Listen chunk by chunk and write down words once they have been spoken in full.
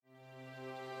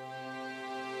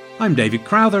I'm David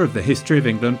Crowther of the History of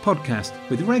England podcast,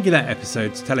 with regular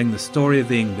episodes telling the story of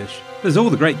the English. There's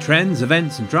all the great trends,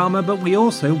 events and drama, but we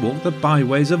also walk the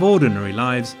byways of ordinary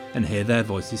lives and hear their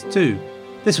voices too.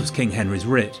 This was King Henry's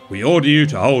writ. We order you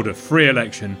to hold a free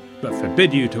election, but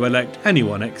forbid you to elect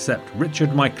anyone except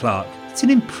Richard my clerk. It's an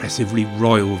impressively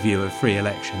royal view of free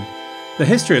election. The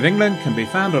History of England can be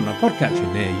found on a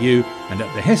podcatcher near you and at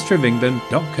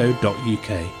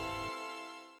thehistoryofengland.co.uk.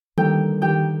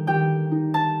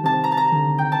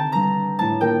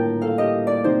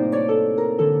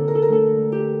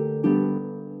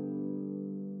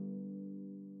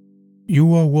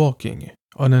 You are walking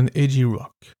on an edgy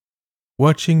rock,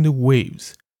 watching the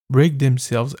waves break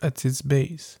themselves at its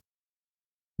base.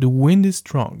 The wind is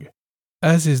strong,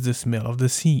 as is the smell of the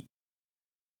sea.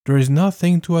 There is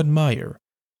nothing to admire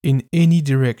in any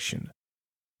direction,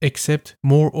 except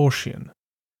more ocean,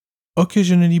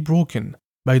 occasionally broken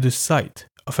by the sight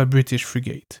of a British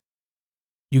frigate.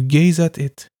 You gaze at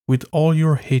it with all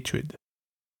your hatred,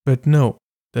 but know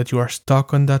that you are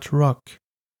stuck on that rock,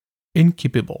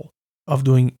 incapable of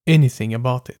doing anything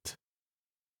about it.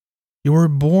 You were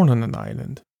born on an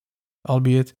island,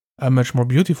 albeit a much more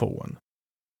beautiful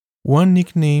one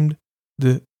nicknamed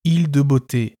the Île de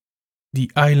Beauté,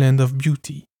 the Island of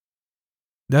Beauty.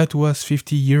 That was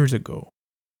 50 years ago,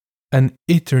 an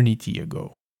eternity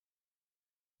ago.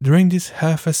 During this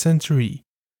half a century,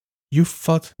 you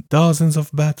fought dozens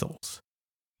of battles,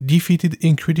 defeated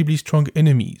incredibly strong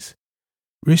enemies,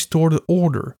 restored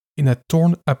order in a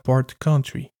torn-apart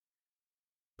country.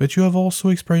 But you have also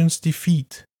experienced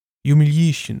defeat,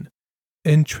 humiliation,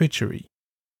 and treachery.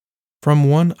 From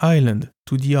one island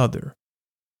to the other.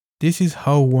 This is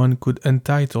how one could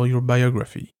entitle your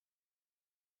biography.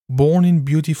 Born in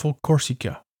beautiful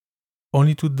Corsica,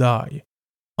 only to die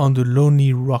on the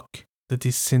lonely rock that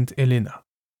is St. Helena.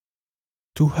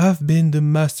 To have been the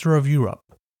master of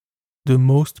Europe, the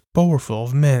most powerful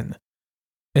of men,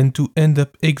 and to end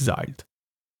up exiled,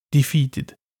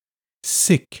 defeated,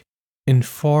 sick, and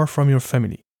far from your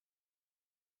family.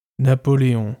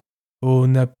 Napoléon, oh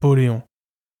Napoléon.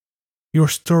 Your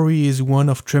story is one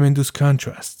of tremendous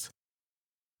contrasts.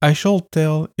 I shall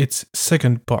tell its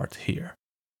second part here.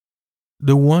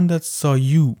 The one that saw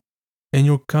you and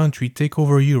your country take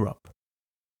over Europe,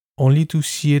 only to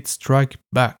see it strike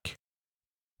back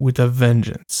with a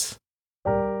vengeance.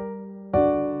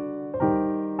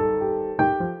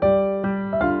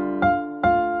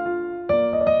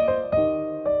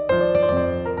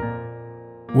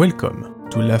 Welcome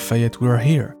to Lafayette We're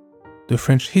Here, the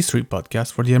French history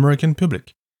podcast for the American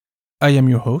public. I am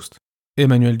your host,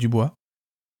 Emmanuel Dubois,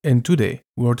 and today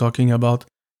we are talking about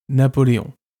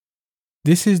Napoleon.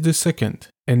 This is the second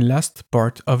and last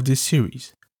part of this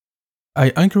series.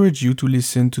 I encourage you to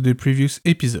listen to the previous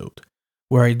episode,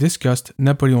 where I discussed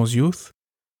Napoleon's youth,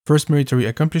 first military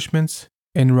accomplishments,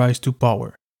 and rise to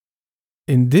power.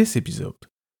 In this episode,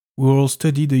 we will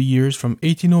study the years from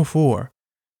 1804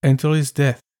 until his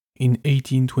death in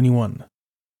 1821.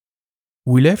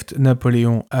 We left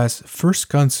Napoleon as first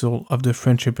consul of the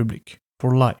French Republic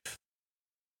for life.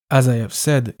 As I have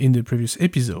said in the previous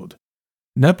episode,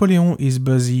 Napoleon is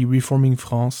busy reforming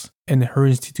France and her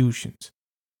institutions.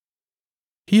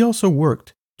 He also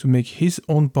worked to make his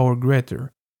own power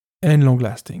greater and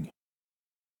long-lasting.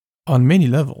 On many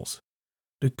levels,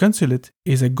 the consulate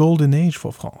is a golden age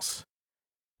for France,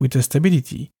 with a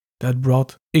stability that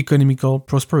brought economical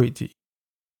prosperity.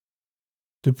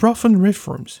 The profound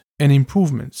reforms and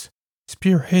improvements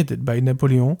spearheaded by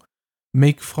Napoleon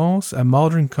make France a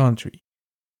modern country,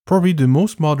 probably the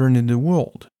most modern in the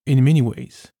world in many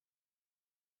ways.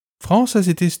 France as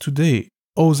it is today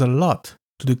owes a lot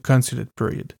to the consulate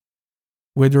period,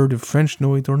 whether the French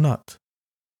know it or not.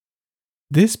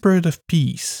 This period of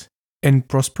peace and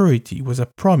prosperity was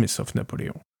a promise of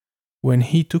Napoleon when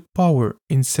he took power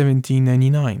in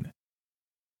 1799,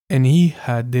 and he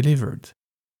had delivered.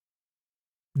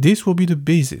 This will be the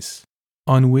basis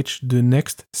on which the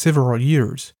next several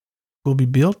years will be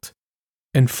built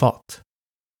and fought.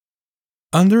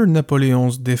 Under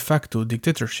Napoleon's de facto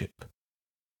dictatorship,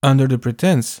 under the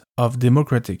pretense of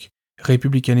democratic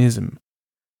republicanism,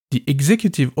 the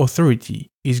executive authority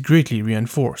is greatly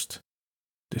reinforced.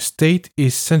 The state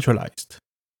is centralized,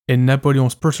 and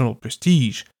Napoleon's personal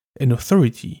prestige and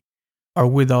authority are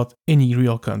without any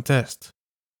real contest.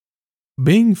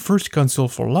 Being first consul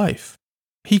for life,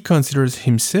 he considers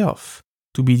himself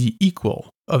to be the equal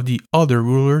of the other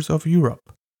rulers of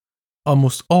Europe,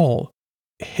 almost all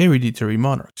hereditary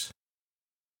monarchs.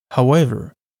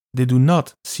 However, they do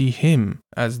not see him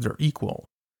as their equal,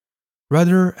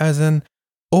 rather as an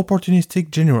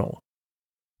opportunistic general,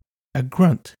 a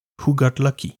grunt who got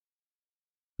lucky.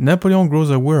 Napoleon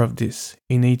grows aware of this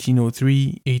in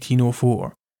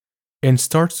 1803-1804 and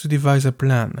starts to devise a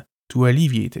plan to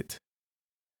alleviate it.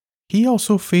 He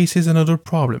also faces another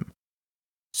problem: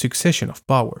 succession of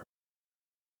power.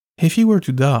 If he were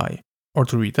to die or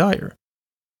to retire,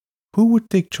 who would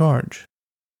take charge?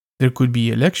 There could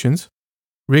be elections,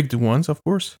 rigged ones, of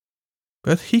course,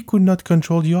 but he could not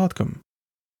control the outcome.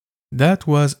 That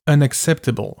was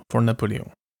unacceptable for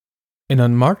Napoleon. And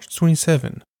on March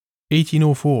 27,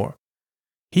 1804,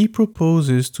 he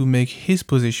proposes to make his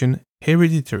position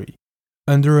hereditary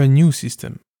under a new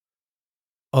system.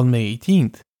 On May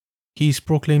 18th, he is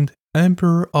proclaimed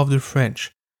Emperor of the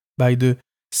French by the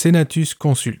Senatus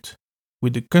Consult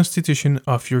with the Constitution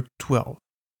of Year 12.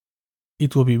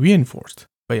 It will be reinforced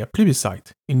by a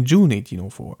plebiscite in June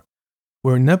 1804,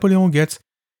 where Napoleon gets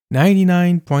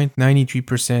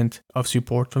 99.93% of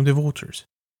support from the voters.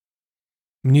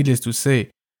 Needless to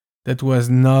say, that was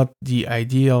not the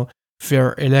ideal,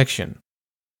 fair election.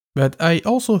 But I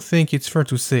also think it's fair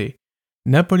to say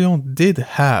Napoleon did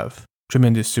have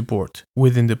tremendous support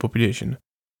within the population,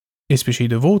 especially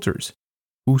the voters,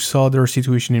 who saw their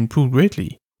situation improve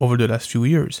greatly over the last few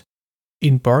years,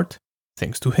 in part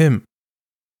thanks to him.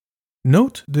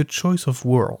 Note the choice of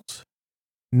words.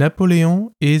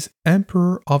 Napoleon is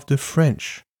Emperor of the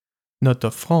French, not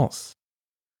of France.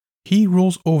 He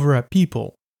rules over a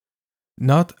people,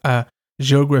 not a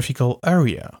geographical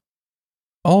area.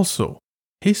 Also,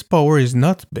 his power is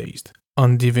not based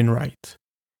on divine right,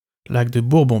 like the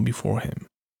Bourbon before him.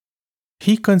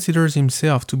 He considers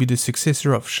himself to be the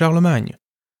successor of Charlemagne,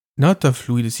 not of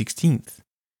Louis XVI.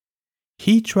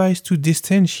 He tries to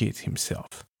distantiate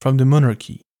himself from the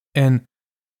monarchy, and,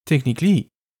 technically,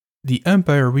 the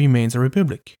empire remains a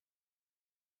republic.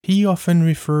 He often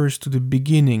refers to the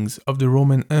beginnings of the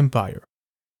Roman Empire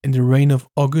and the reign of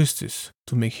Augustus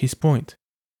to make his point.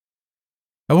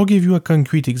 I will give you a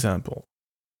concrete example.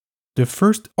 The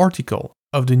first article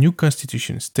of the new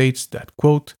constitution states that,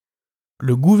 quote,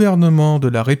 le gouvernement de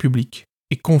la République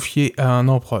est confié à un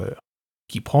empereur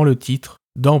qui prend le titre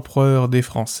d'empereur des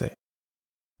Français.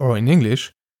 Or in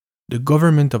English, the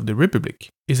government of the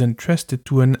Republic is entrusted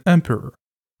to an emperor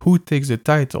who takes the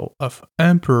title of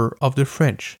Emperor of the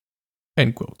French.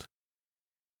 End quote.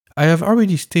 I have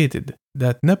already stated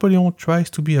that Napoleon tries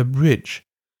to be a bridge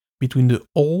between the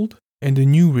old and the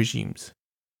new regimes,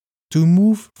 to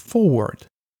move forward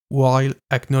while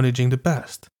acknowledging the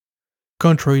past,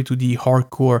 contrary to the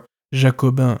hardcore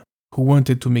Jacobins who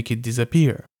wanted to make it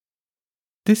disappear.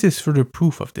 This is further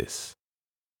proof of this.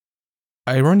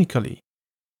 Ironically,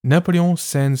 Napoleon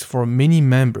sends for many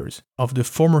members of the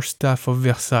former staff of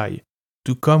Versailles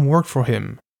to come work for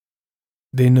him.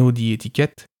 They know the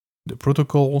etiquette, the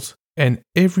protocols, and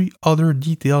every other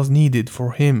details needed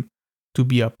for him to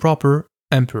be a proper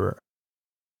emperor.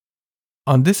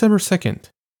 On December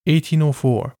 2nd,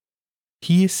 1804,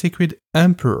 he is sacred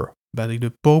emperor by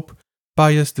the Pope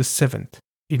Pius VII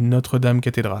in Notre Dame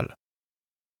Cathedral.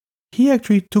 He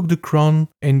actually took the crown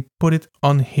and put it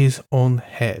on his own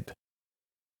head.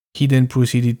 He then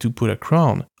proceeded to put a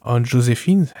crown on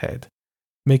Josephine's head,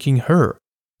 making her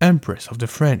Empress of the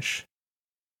French.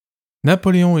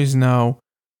 Napoleon is now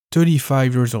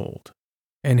 35 years old,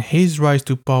 and his rise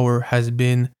to power has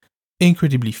been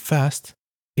incredibly fast,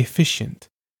 efficient,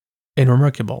 and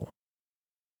remarkable.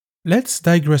 Let's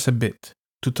digress a bit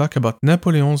to talk about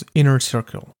Napoleon's inner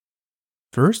circle.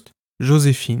 First,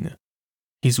 Josephine,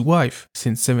 his wife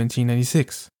since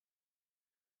 1796.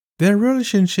 Their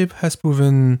relationship has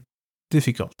proven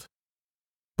difficult.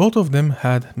 Both of them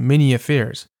had many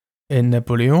affairs, and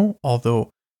Napoleon,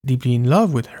 although deeply in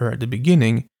love with her at the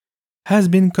beginning, has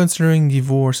been considering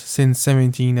divorce since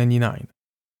 1799.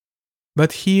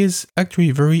 But he is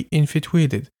actually very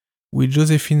infatuated with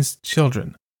Josephine's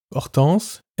children,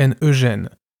 Hortense and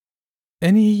Eugène,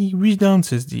 and he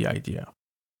renounces the idea,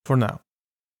 for now.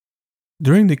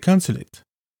 During the consulate,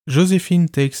 Josephine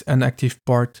takes an active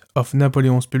part of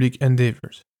Napoleon's public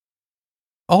endeavors.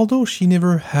 Although she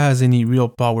never has any real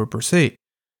power per se,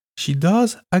 she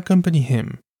does accompany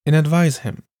him and advise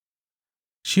him.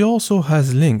 She also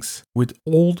has links with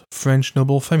old French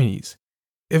noble families,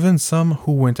 even some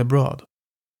who went abroad,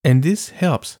 and this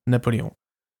helps Napoleon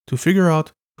to figure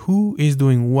out who is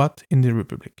doing what in the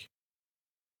Republic.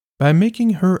 By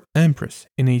making her Empress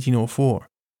in 1804,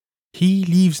 he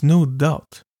leaves no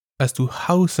doubt as to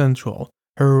how central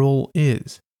her role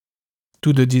is,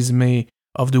 to the dismay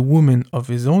of the women of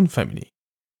his own family.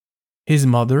 His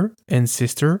mother and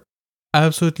sister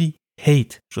absolutely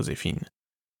hate Josephine.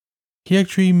 He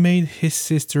actually made his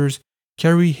sisters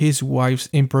carry his wife's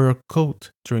imperial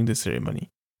coat during the ceremony.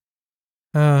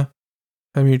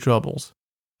 Family troubles.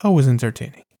 always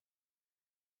entertaining.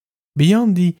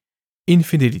 Beyond the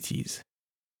infidelities,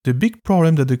 the big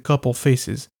problem that the couple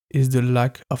faces is the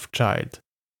lack of child.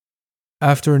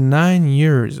 After 9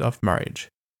 years of marriage,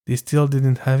 they still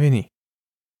didn't have any.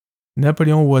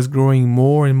 Napoleon was growing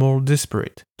more and more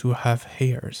desperate to have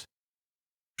heirs.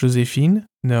 Josephine,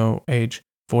 now age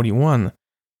 41,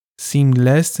 seemed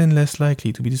less and less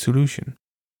likely to be the solution.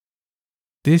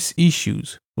 These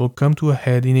issues will come to a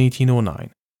head in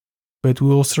 1809, but we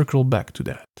will circle back to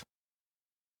that.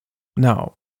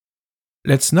 Now,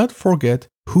 let's not forget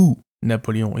who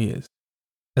Napoleon is.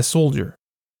 A soldier.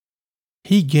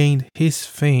 He gained his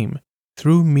fame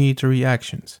through military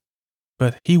actions,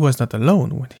 but he was not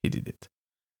alone when he did it.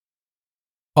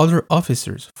 Other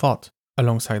officers fought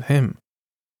alongside him.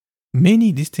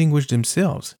 Many distinguished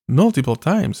themselves multiple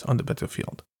times on the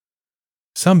battlefield.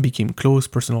 Some became close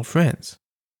personal friends.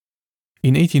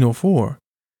 In 1804,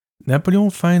 Napoleon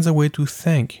finds a way to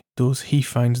thank those he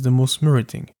finds the most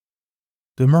meriting,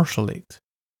 the Marshalate.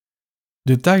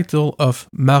 The title of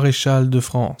Maréchal de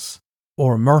France,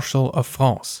 or Marshal of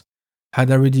France,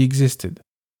 had already existed,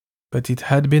 but it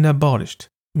had been abolished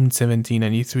in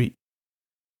 1793.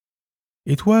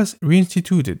 It was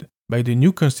reinstituted by the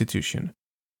new constitution,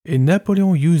 and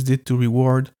Napoleon used it to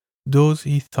reward those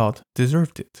he thought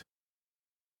deserved it.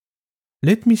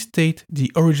 Let me state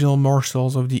the original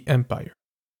marshals of the empire.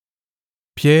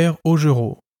 Pierre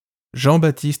Augereau,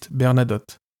 Jean-Baptiste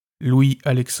Bernadotte,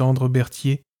 Louis-Alexandre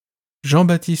Berthier,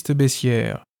 Jean-Baptiste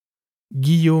Bessières,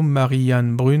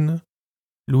 Guillaume-Marie-Anne Brune,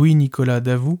 Louis-Nicolas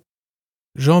Davout,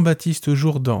 Jean-Baptiste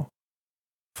Jourdan,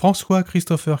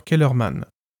 François-Christopher Kellerman,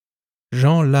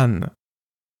 Jean Lannes,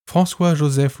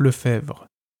 François-Joseph Lefebvre,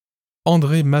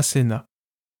 André Masséna,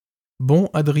 Bon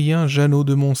Adrien Jeannot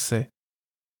de Moncey,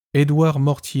 Édouard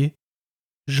Mortier,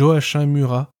 Joachim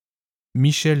Murat,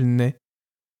 Michel Ney,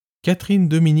 Catherine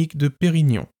Dominique de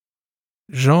Pérignon,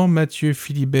 Jean-Mathieu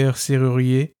Philibert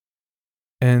Serrurier,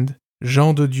 and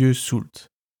Jean de Dieu Soult.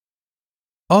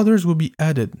 Others will be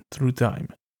added through time,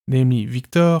 namely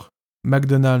Victor,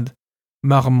 MacDonald,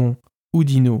 Marmont,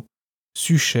 Oudinot,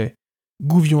 Suchet,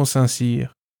 Gouvion-Saint-Cyr,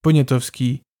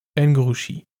 Poniatowski, and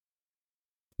Grouchy.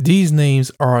 These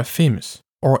names are a famous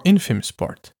or infamous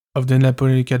part of the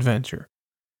Napoleonic adventure,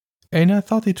 and I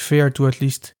thought it fair to at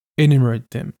least enumerate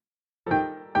them.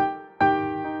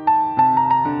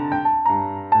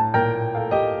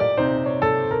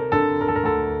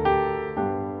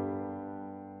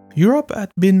 Europe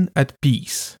had been at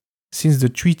peace since the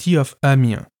Treaty of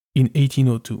Amiens in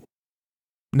 1802.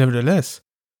 Nevertheless,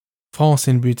 France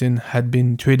and Britain had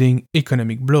been trading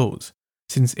economic blows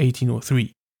since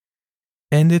 1803,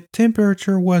 and the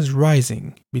temperature was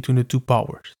rising between the two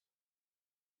powers.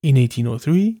 In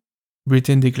 1803,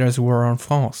 Britain declares war on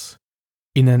France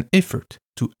in an effort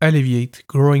to alleviate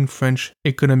growing French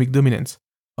economic dominance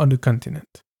on the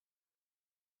continent.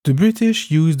 The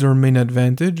British used their main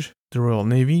advantage, the Royal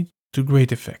Navy, to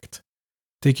great effect,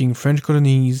 taking French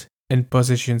colonies and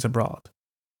possessions abroad.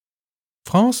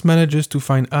 France manages to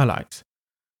find allies.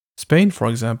 Spain, for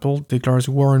example, declares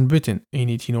war on Britain in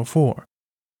 1804.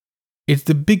 It's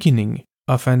the beginning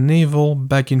of a naval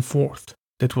back and forth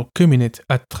that will culminate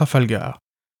at Trafalgar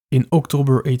in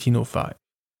October 1805.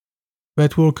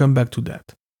 But we'll come back to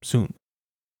that soon.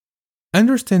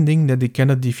 Understanding that they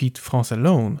cannot defeat France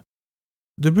alone,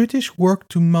 the British work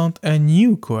to mount a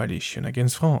new coalition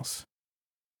against France.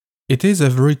 It is a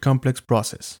very complex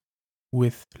process,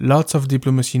 with lots of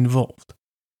diplomacy involved.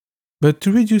 But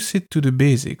to reduce it to the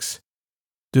basics,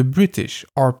 the British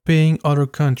are paying other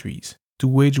countries to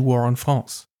wage war on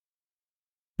France.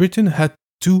 Britain had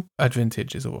two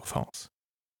advantages over France: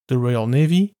 the Royal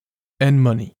Navy and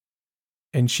money,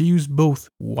 and she used both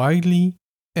widely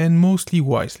and mostly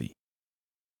wisely.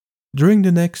 During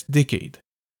the next decade,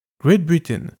 Great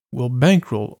Britain will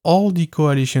bankroll all the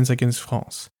coalitions against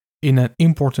France in an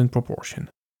important proportion.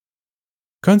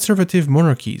 Conservative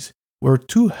monarchies were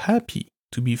too happy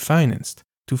to be financed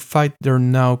to fight their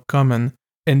now common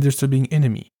and disturbing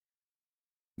enemy.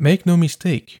 Make no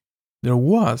mistake, there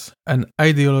was an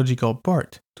ideological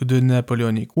part to the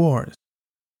Napoleonic Wars,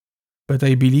 but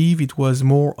I believe it was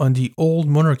more on the old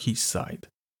monarchy's side.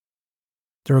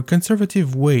 Their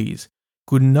conservative ways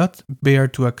could not bear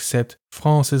to accept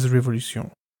France's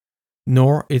revolution,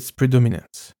 nor its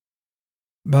predominance.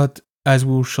 But, as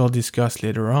we shall discuss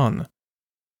later on,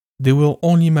 they will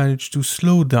only manage to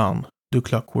slow down the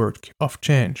clockwork of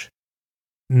change,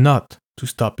 not to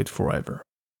stop it forever.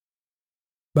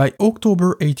 By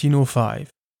October 1805,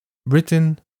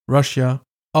 Britain, Russia,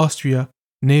 Austria,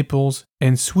 Naples,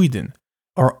 and Sweden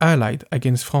are allied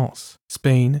against France,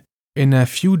 Spain, and a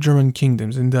few German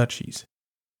kingdoms and duchies.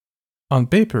 On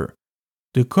paper,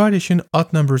 the coalition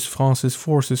outnumbers France's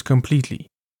forces completely.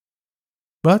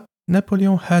 But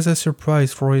Napoleon has a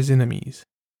surprise for his enemies.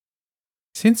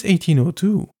 Since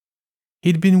 1802,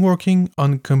 he'd been working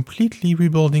on completely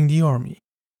rebuilding the army.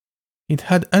 It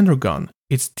had undergone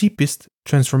its deepest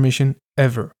transformation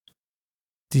ever.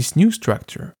 This new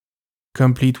structure,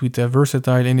 complete with a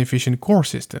versatile and efficient corps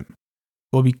system,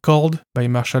 will be called by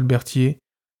Marshal Berthier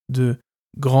the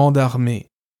Grande Armée.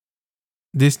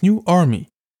 This new army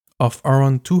of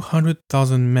around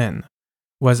 200,000 men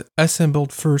was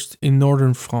assembled first in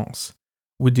northern France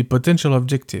with the potential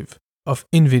objective of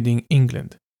invading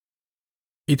England.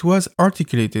 It was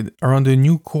articulated around a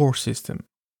new corps system.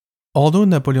 Although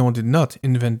Napoleon did not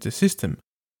invent the system,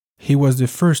 he was the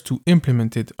first to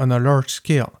implement it on a large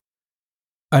scale.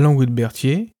 Along with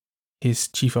Berthier, his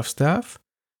chief of staff,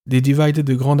 they divided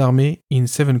the Grande Armée in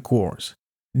 7 corps,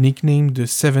 nicknamed the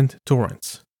 7th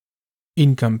Torrents.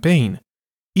 In campaign,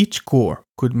 each corps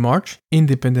could march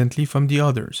independently from the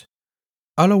others,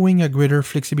 allowing a greater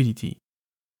flexibility.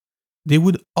 They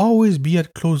would always be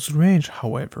at close range,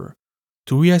 however,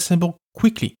 to reassemble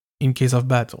quickly in case of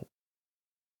battle.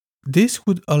 This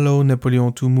would allow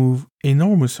Napoleon to move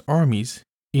enormous armies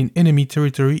in enemy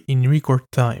territory in record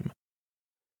time.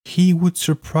 He would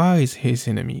surprise his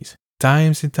enemies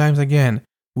times and times again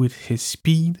with his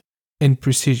speed and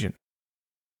precision.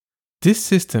 This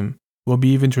system will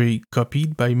be eventually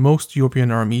copied by most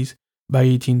European armies by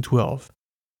 1812,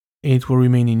 and it will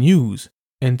remain in use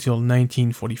until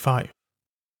 1945.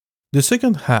 The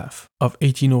second half of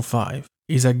 1805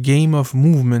 is a game of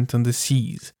movement on the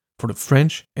seas for the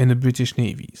French and the British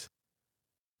navies.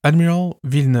 Admiral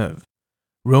Villeneuve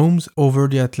roams over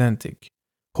the Atlantic,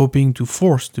 hoping to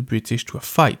force the British to a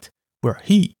fight where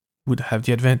he would have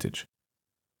the advantage.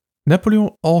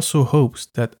 Napoleon also hopes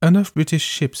that enough British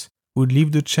ships would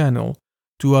leave the Channel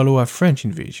to allow a French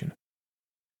invasion.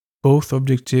 Both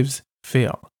objectives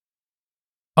fail.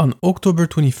 On October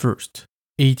 21st,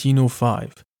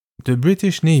 1805, the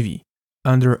British Navy,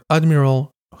 under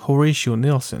Admiral Horatio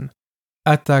Nelson,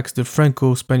 attacks the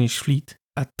Franco-Spanish fleet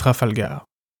at Trafalgar.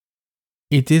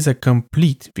 It is a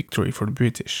complete victory for the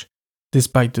British,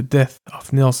 despite the death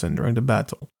of Nelson during the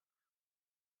battle.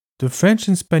 The French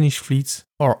and Spanish fleets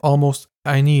are almost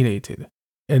annihilated,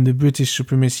 and the British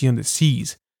supremacy on the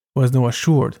seas was now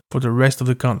assured for the rest of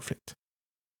the conflict.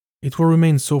 It will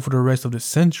remain so for the rest of the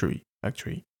century,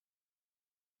 actually.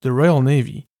 The Royal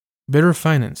Navy, better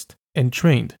financed and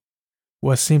trained,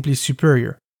 was simply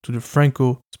superior to the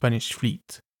Franco-Spanish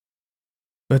fleet.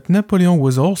 But Napoleon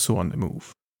was also on the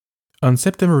move. On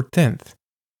September 10th,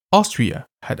 Austria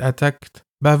had attacked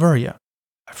Bavaria,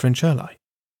 a French ally.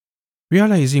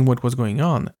 Realizing what was going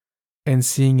on and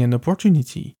seeing an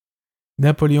opportunity,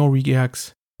 Napoleon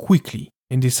reacts quickly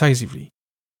and decisively.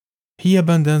 He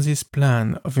abandons his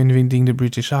plan of invading the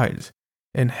British Isles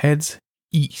and heads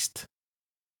east.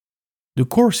 The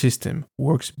corps system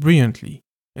works brilliantly,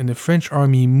 and the French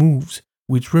army moves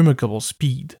with remarkable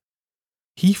speed.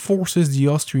 He forces the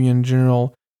Austrian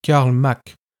general Karl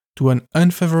Mack to an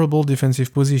unfavorable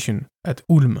defensive position at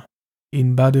Ulm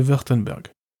in Baden-Württemberg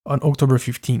on October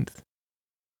 15th.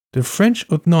 The French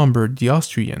outnumbered the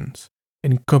Austrians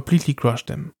and completely crushed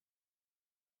them.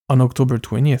 On October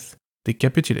 20th, they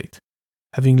capitulate,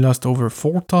 having lost over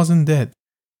 4,000 dead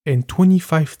and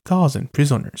 25,000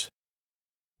 prisoners.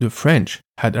 The French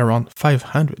had around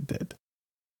 500 dead.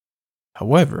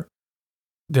 However,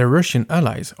 their Russian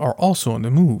allies are also on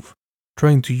the move,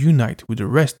 trying to unite with the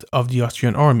rest of the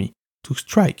Austrian army to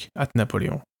strike at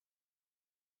Napoleon.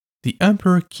 The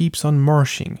emperor keeps on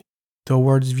marching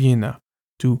towards Vienna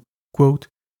to, quote,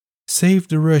 save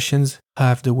the Russians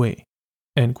half the way,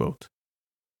 end quote.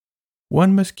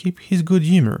 One must keep his good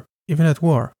humor even at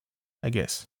war, I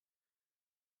guess.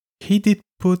 He did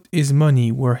put his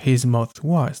money where his mouth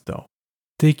was, though,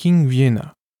 taking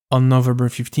Vienna on November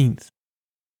 15th.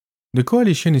 The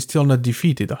coalition is still not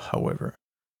defeated, however,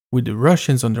 with the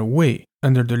Russians on their way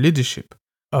under the leadership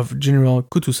of General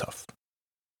Kutuzov.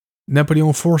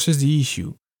 Napoleon forces the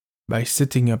issue by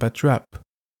setting up a trap,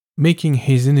 making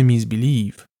his enemies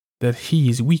believe that he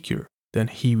is weaker than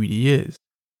he really is.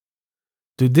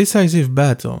 The decisive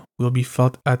battle will be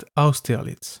fought at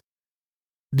Austerlitz.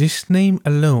 This name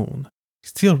alone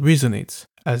still resonates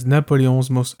as Napoleon's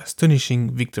most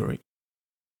astonishing victory.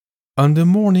 On the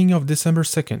morning of December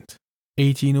 2nd,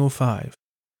 1805,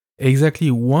 exactly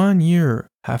 1 year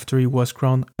after he was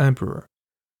crowned emperor,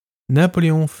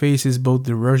 Napoleon faces both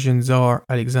the Russian Tsar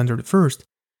Alexander I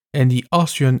and the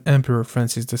Austrian Emperor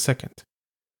Francis II.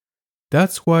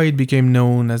 That's why it became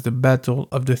known as the Battle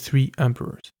of the Three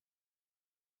Emperors.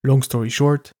 Long story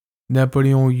short,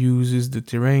 Napoleon uses the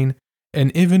terrain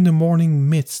and even the morning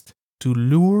mist to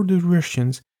lure the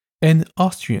Russians and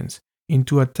Austrians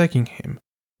into attacking him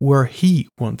where he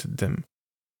wanted them,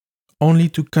 only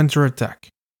to counterattack,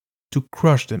 to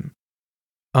crush them,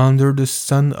 under the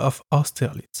sun of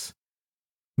Austerlitz,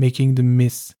 making the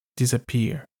mist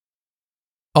disappear.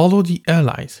 Although the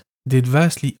Allies did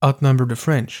vastly outnumber the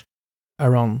French,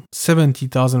 around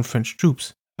 70,000 French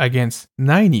troops against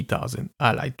 90,000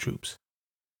 Allied troops,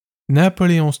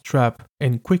 Napoleon's trap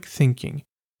and quick thinking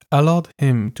allowed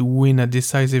him to win a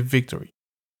decisive victory.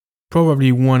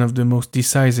 Probably one of the most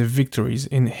decisive victories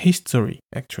in history,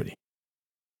 actually.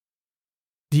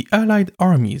 The Allied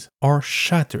armies are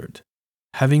shattered,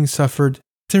 having suffered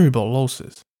terrible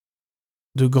losses.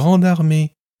 The Grande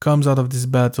Armée comes out of this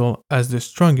battle as the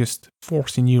strongest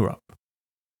force in Europe.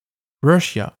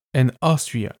 Russia and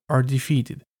Austria are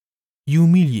defeated,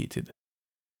 humiliated.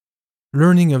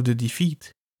 Learning of the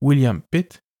defeat, William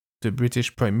Pitt, the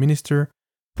British Prime Minister,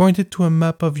 pointed to a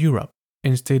map of Europe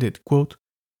and stated, quote,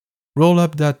 "Roll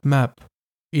up that map,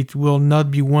 it will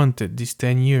not be wanted these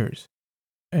 10 years."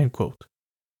 End quote.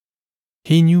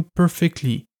 He knew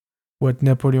perfectly what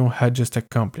Napoleon had just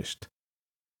accomplished.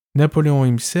 Napoleon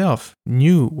himself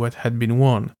knew what had been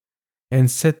won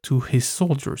and said to his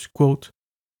soldiers, quote,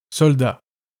 "Soldats,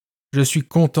 je suis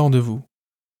content de vous.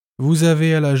 Vous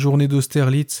avez à la journée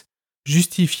d'Austerlitz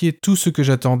justifié tout ce que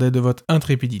j'attendais de votre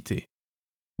intrépidité.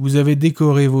 Vous avez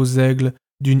décoré vos aigles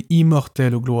d'une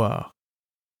immortelle gloire."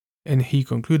 And he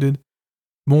concluded,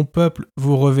 "Mon peuple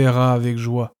vous reverra avec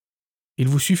joie. Il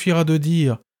vous suffira de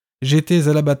dire « J'étais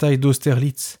à la bataille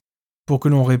d'Austerlitz » pour que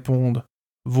l'on réponde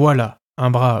 « Voilà un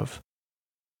brave ».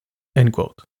 End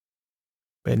quote.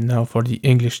 And now for the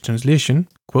English translation,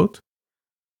 quote,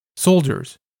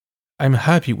 "Soldiers, I'm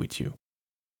happy with you.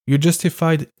 You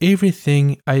justified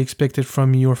everything I expected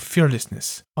from your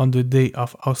fearlessness on the day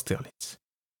of Austerlitz.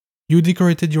 You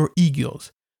decorated your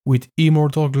eagles with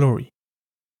immortal glory.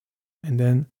 And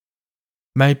then,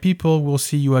 my people will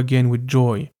see you again with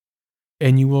joy,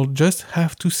 and you will just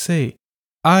have to say,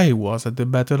 I was at the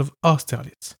Battle of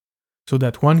Austerlitz, so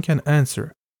that one can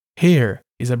answer, here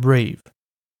is a brave."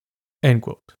 End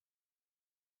quote.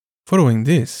 Following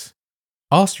this,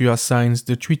 Austria signs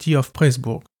the Treaty of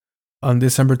Pressburg on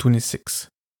December 26.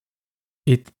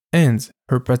 It ends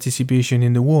her participation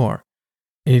in the war,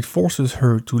 and it forces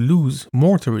her to lose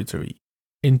more territory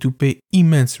and to pay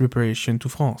immense reparation to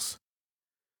France.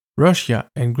 Russia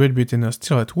and Great Britain are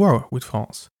still at war with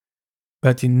France,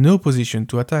 but in no position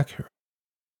to attack her.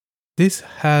 This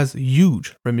has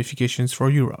huge ramifications for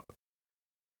Europe.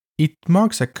 It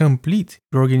marks a complete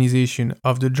reorganization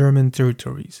of the German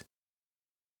territories.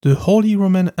 The Holy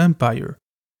Roman Empire,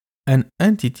 an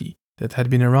entity that had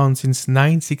been around since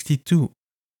 962,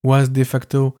 was de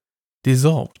facto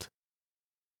dissolved.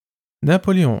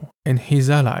 Napoleon and his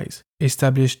allies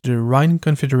established the Rhine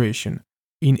Confederation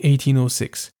in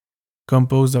 1806,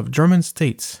 composed of German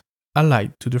states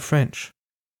allied to the French.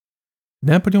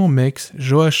 Napoleon makes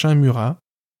Joachim Murat,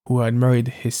 who had married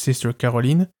his sister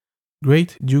Caroline,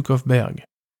 Great Duke of Berg.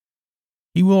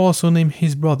 He will also name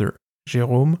his brother,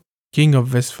 Jérôme, King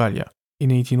of Westphalia,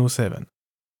 in 1807.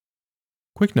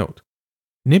 Quick note,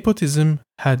 nepotism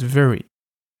had very,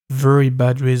 very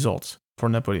bad results for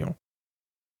Napoleon.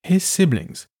 His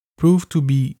siblings proved to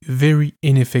be very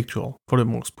ineffectual for the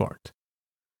most part.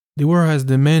 They were as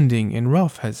demanding and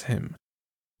rough as him,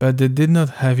 but they did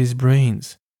not have his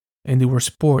brains, and they were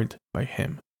spoiled by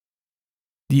him.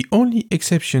 The only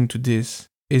exception to this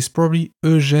is probably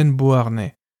Eugène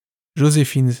Beauharnais,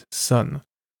 Josephine's son,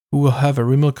 who will have a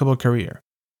remarkable career,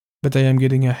 but I am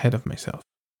getting ahead of myself.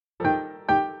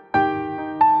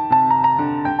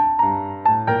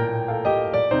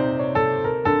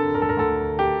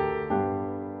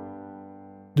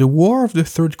 The War of the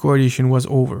Third Coalition was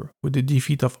over with the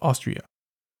defeat of Austria,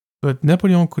 but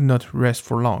Napoleon could not rest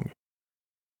for long.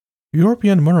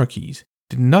 European monarchies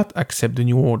did not accept the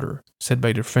new order set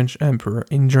by the French Emperor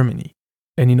in Germany,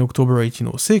 and in October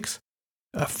 1806,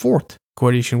 a fourth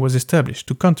coalition was established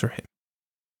to counter him.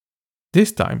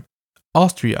 This time,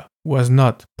 Austria was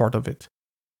not part of it,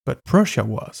 but Prussia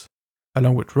was,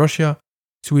 along with Russia,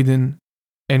 Sweden,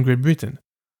 and Great Britain,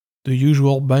 the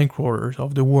usual bankrollers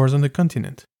of the wars on the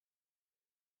continent.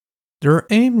 Their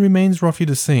aim remains roughly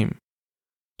the same: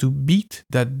 to beat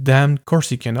that damned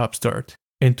Corsican upstart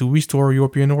and to restore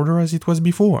European order as it was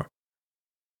before.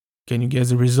 Can you guess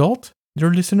the result,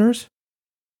 dear listeners?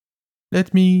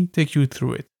 Let me take you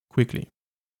through it quickly.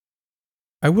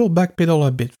 I will backpedal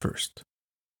a bit first.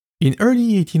 In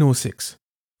early 1806,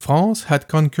 France had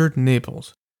conquered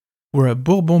Naples, where a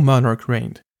Bourbon monarch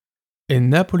reigned, and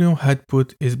Napoleon had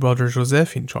put his brother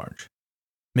Joseph in charge,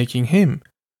 making him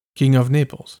King of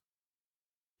Naples.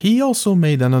 He also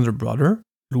made another brother,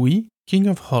 Louis, King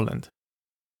of Holland.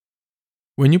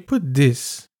 When you put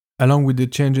this, along with the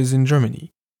changes in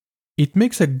Germany, it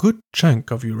makes a good chunk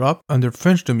of Europe under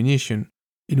French domination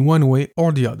in one way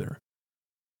or the other.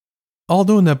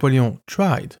 Although Napoleon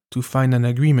tried to find an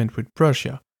agreement with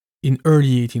Prussia in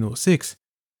early 1806,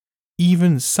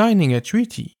 even signing a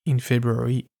treaty in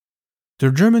February, the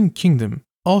German kingdom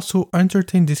also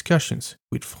entertained discussions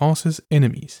with France's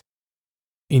enemies.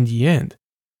 In the end,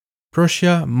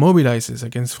 Prussia mobilizes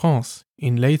against France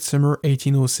in late summer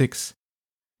 1806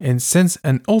 and sends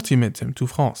an ultimatum to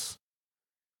France.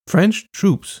 French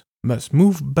troops must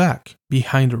move back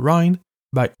behind the Rhine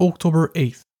by October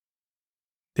 8th.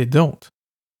 They don't,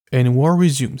 and war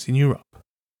resumes in Europe.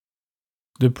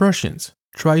 The Prussians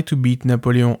try to beat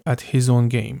Napoleon at his own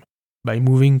game by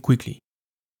moving quickly.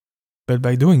 But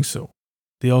by doing so,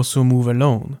 they also move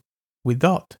alone,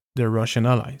 without their Russian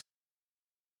allies.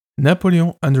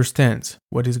 Napoleon understands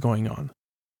what is going on,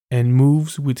 and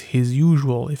moves with his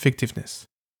usual effectiveness.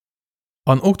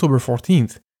 On October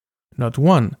 14th, not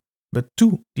one, but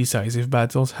two decisive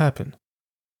battles happen.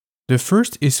 The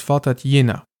first is fought at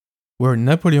Jena, where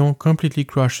Napoleon completely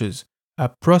crushes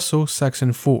a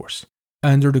Prusso-Saxon force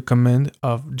under the command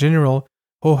of General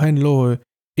Hohenlohe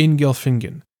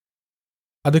Ingelfingen.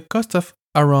 At the cost of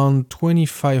around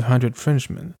 2,500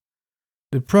 Frenchmen,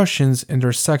 the Prussians and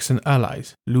their Saxon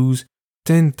allies lose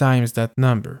 10 times that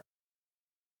number.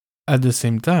 At the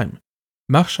same time,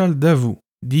 Marshal Davout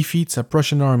defeats a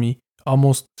Prussian army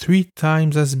almost 3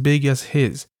 times as big as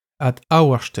his at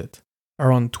Auerstedt,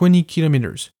 around 20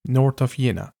 kilometers north of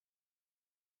Jena.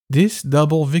 This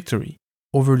double victory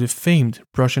over the famed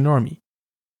Prussian army,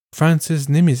 France's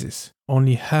nemesis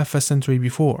only half a century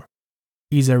before,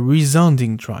 is a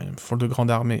resounding triumph for the Grande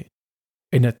Armée,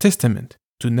 and a testament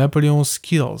to Napoleon's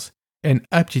skills and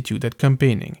aptitude at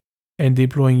campaigning and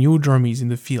deploying huge armies in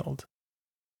the field.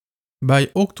 By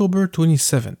October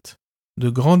 27th,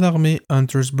 the Grande Armée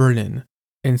enters Berlin,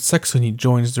 and Saxony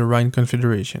joins the Rhine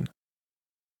Confederation.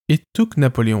 It took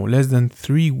Napoleon less than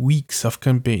 3 weeks of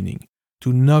campaigning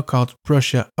to knock out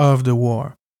Prussia of the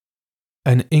war,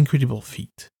 an incredible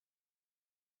feat.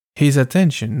 His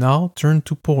attention now turned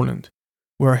to Poland,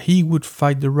 where he would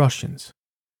fight the Russians.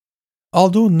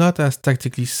 Although not as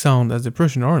tactically sound as the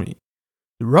Prussian army,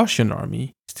 the Russian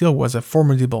army still was a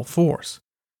formidable force,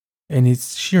 and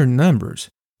its sheer numbers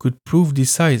could prove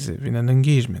decisive in an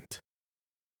engagement.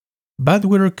 Bad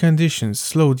weather conditions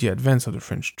slowed the advance of the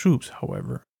French troops,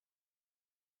 however.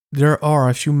 There are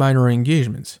a few minor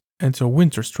engagements until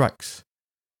winter strikes.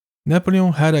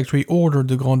 Napoleon had actually ordered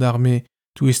the Grande Armée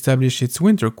to establish its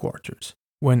winter quarters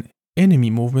when enemy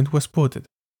movement was spotted.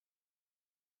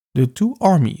 The two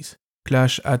armies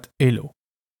clash at Eylau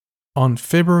on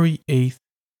February 8,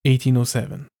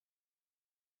 1807.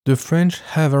 The French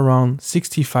have around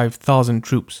 65,000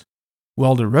 troops,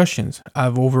 while the Russians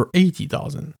have over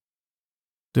 80,000.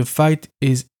 The fight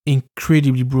is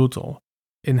incredibly brutal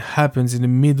and happens in the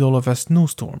middle of a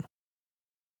snowstorm.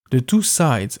 The two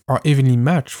sides are evenly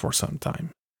matched for some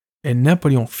time, and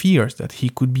Napoleon fears that he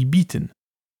could be beaten.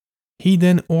 He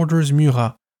then orders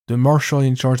Murat, the marshal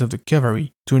in charge of the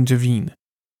cavalry, to intervene.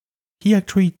 He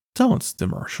actually taunts the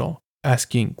marshal,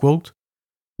 asking, quote,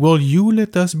 "Will you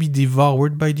let us be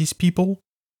devoured by these people?"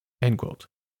 End quote.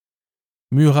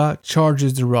 Murat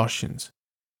charges the Russians,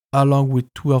 along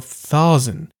with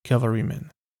 12,000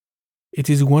 cavalrymen. It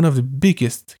is one of the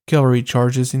biggest cavalry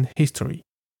charges in history.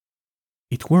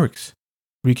 It works,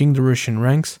 breaking the Russian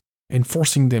ranks and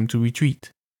forcing them to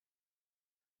retreat.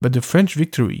 But the French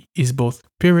victory is both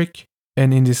Pyrrhic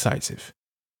and indecisive.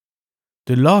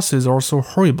 The losses are so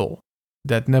horrible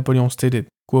that Napoleon stated,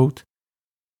 quote,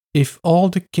 "If all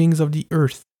the kings of the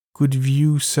earth could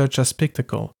view such a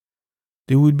spectacle,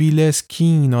 they would be less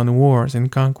keen on wars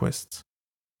and conquests."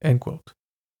 End quote.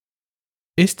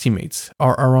 Estimates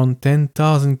are around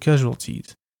 10,000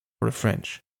 casualties for the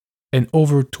French, and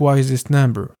over twice this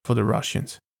number for the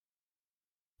Russians.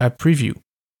 A preview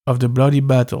of the bloody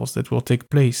battles that will take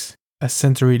place a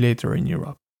century later in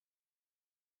Europe.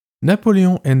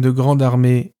 Napoleon and the Grande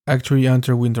Armée actually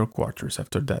enter winter quarters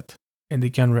after that, and they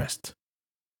can rest.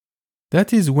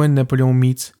 That is when Napoleon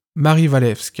meets Marie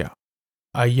Walewska,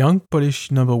 a young Polish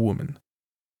noblewoman.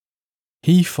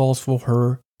 He falls for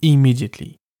her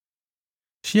immediately.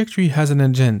 She actually has an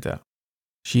agenda.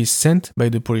 She is sent by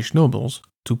the Polish nobles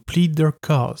to plead their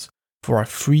cause for a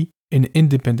free and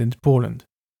independent Poland.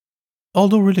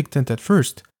 Although reluctant at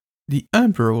first, the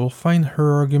emperor will find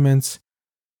her arguments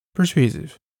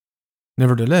persuasive.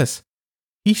 Nevertheless,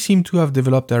 he seemed to have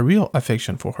developed a real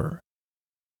affection for her.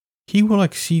 He will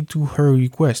accede to her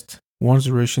request once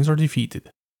the Russians are defeated.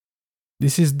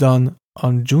 This is done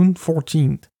on June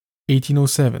 14,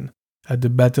 1807, at the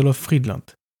Battle of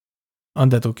Friedland. On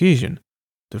that occasion,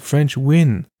 the French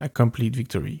win a complete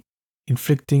victory,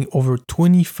 inflicting over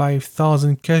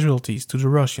 25,000 casualties to the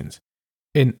Russians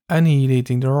and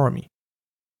annihilating their army.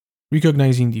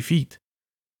 Recognizing defeat,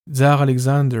 Tsar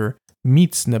Alexander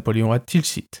meets Napoleon at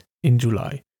Tilsit in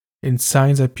July and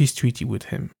signs a peace treaty with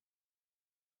him.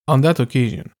 On that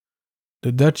occasion,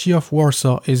 the Duchy of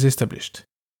Warsaw is established,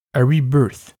 a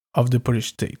rebirth of the Polish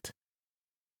state.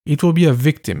 It will be a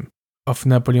victim of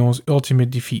Napoleon's ultimate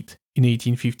defeat in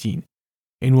 1815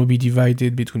 and will be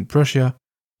divided between Prussia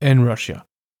and Russia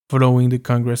following the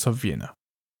Congress of Vienna.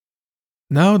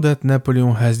 Now that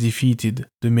Napoleon has defeated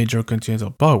the major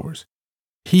continental powers,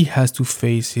 he has to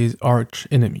face his arch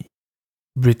enemy,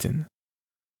 Britain.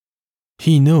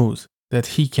 He knows that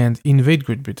he can't invade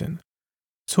Great Britain,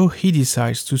 so he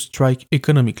decides to strike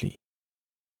economically.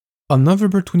 On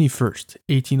November 21st,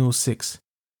 1806,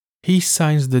 he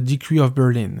signs the Decree of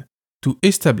Berlin to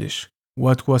establish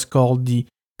what was called the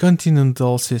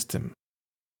Continental System.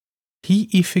 He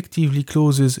effectively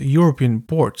closes European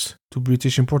ports to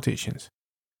British importations.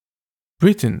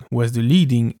 Britain was the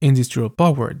leading industrial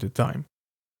power at the time.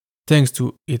 Thanks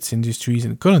to its industries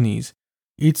and colonies,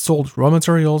 it sold raw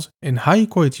materials and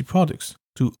high-quality products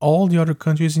to all the other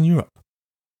countries in Europe.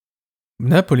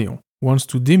 Napoleon wants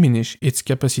to diminish its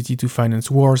capacity to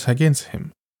finance wars against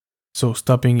him, so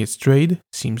stopping its trade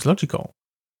seems logical.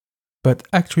 But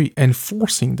actually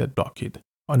enforcing that blockade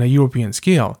on a European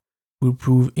scale will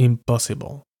prove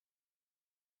impossible.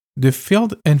 The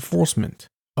failed enforcement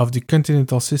of the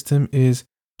continental system is,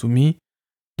 to me,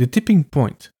 the tipping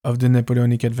point of the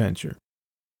Napoleonic adventure.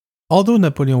 Although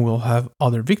Napoleon will have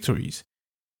other victories,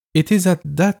 it is at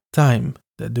that time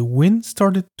that the wind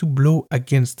started to blow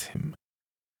against him.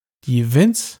 The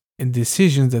events and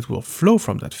decisions that will flow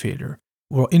from that failure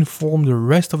will inform the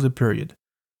rest of the period,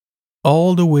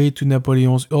 all the way to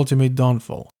Napoleon's ultimate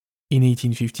downfall in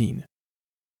 1815.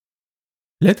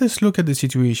 Let us look at the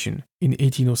situation in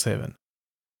 1807.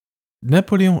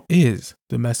 Napoleon is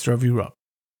the master of Europe.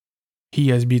 He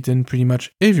has beaten pretty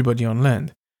much everybody on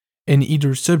land, and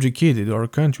either subjugated our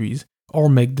countries or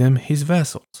made them his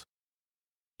vassals.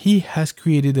 He has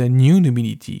created a new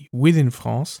nobility within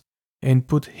France and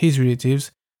put his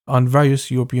relatives on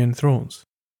various European thrones.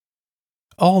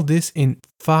 All this in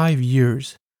 5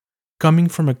 years, coming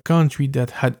from a country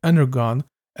that had undergone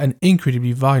an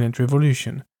incredibly violent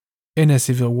revolution and a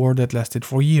civil war that lasted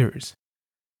for years.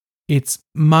 It's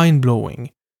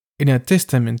mind-blowing and a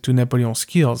testament to Napoleon's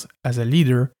skills as a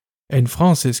leader and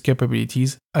France's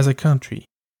capabilities as a country.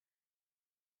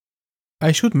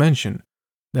 I should mention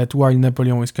that while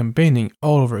Napoleon is campaigning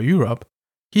all over Europe,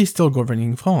 he is still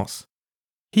governing France.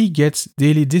 He gets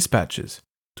daily dispatches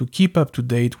to keep up to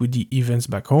date with the events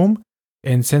back home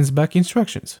and sends back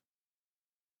instructions.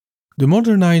 The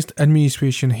modernized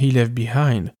administration he left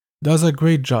behind does a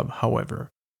great job, however,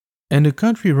 and the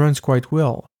country runs quite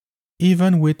well,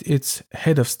 even with its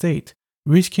head of state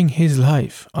risking his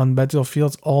life on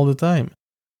battlefields all the time.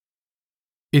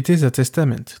 It is a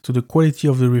testament to the quality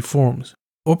of the reforms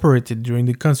operated during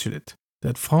the Consulate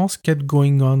that France kept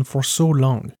going on for so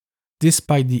long,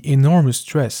 despite the enormous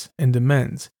stress and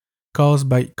demands caused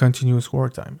by continuous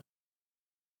wartime.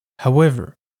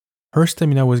 However, her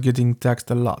stamina was getting taxed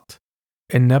a lot,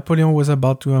 and Napoleon was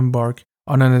about to embark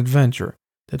on an adventure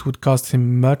that would cost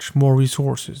him much more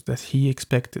resources than he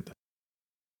expected.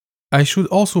 I should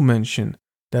also mention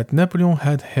that Napoleon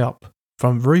had help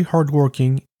from very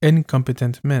hardworking and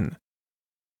competent men.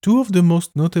 Two of the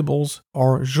most notables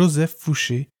are Joseph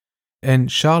Fouché and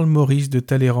Charles Maurice de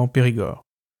Talleyrand-Périgord,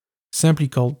 simply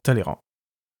called Talleyrand.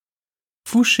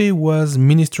 Fouché was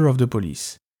Minister of the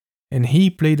Police, and he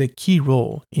played a key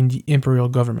role in the imperial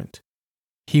government.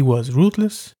 He was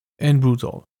ruthless and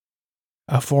brutal.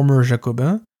 A former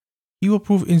Jacobin, he will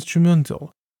prove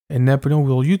instrumental, and Napoleon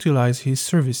will utilize his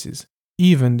services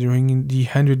even during the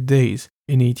 100 Days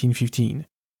in 1815.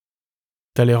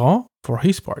 Talleyrand, for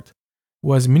his part,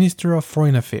 was Minister of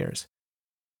Foreign Affairs,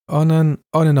 on an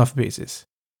on-and-off basis.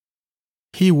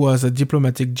 He was a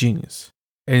diplomatic genius,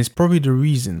 and is probably the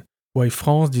reason why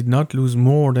France did not lose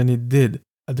more than it did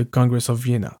at the Congress of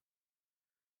Vienna.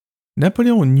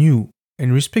 Napoleon knew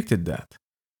and respected that,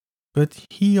 but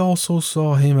he also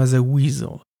saw him as a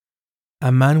weasel,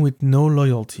 a man with no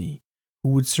loyalty, who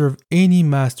would serve any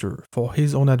master for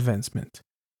his own advancement.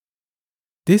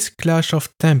 This clash of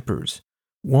tempers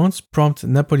once prompted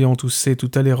Napoleon to say to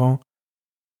Talleyrand,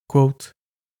 quote,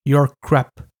 "You're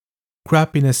crap,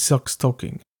 crap in a silk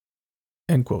stocking,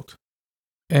 end quote.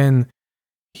 And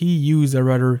he used a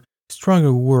rather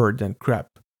stronger word than crap,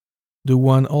 the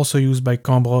one also used by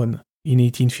Cambronne in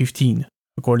 1815,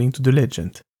 according to the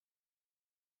legend.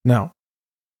 Now,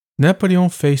 Napoleon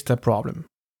faced a problem.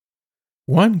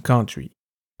 One country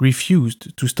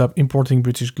refused to stop importing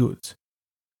British goods: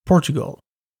 Portugal.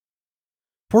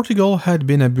 Portugal had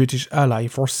been a British ally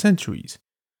for centuries,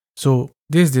 so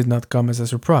this did not come as a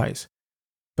surprise,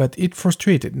 but it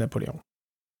frustrated Napoleon.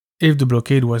 If the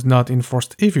blockade was not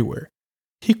enforced everywhere,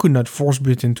 he could not force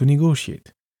Britain to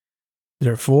negotiate.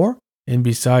 Therefore, and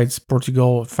besides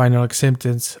Portugal's final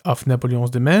acceptance of Napoleon's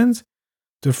demands,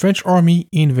 the French army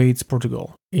invades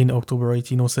Portugal in October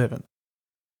 1807.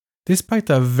 Despite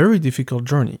a very difficult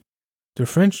journey, the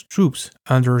French troops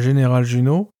under General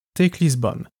Junot take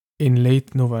Lisbon in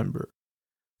late November,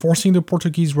 forcing the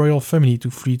Portuguese royal family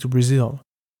to flee to Brazil.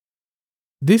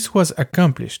 This was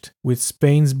accomplished with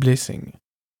Spain's blessing.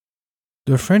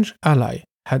 The French ally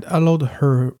had allowed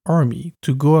her army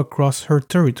to go across her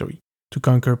territory to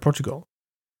conquer Portugal,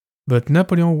 but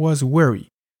Napoleon was wary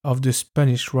of the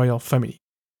Spanish royal family.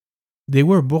 They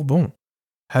were Bourbon,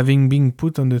 having been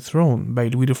put on the throne by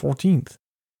Louis XIV.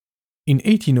 In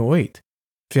 1808,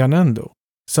 Fernando,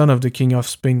 son of the King of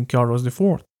Spain Carlos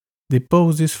IV,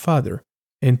 deposed his father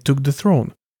and took the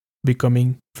throne,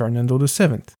 becoming Fernando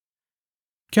VII.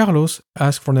 Carlos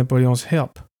asked for Napoleon's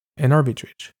help and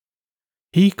arbitrage.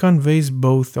 He conveys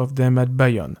both of them at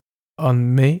Bayonne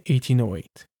on May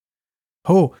 1808.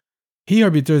 Oh, he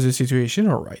arbitrates the situation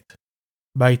all right,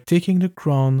 by taking the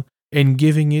crown and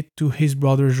giving it to his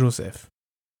brother Joseph,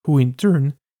 who in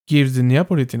turn gives the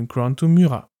Neapolitan crown to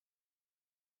Murat.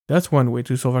 That's one way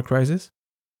to solve a crisis.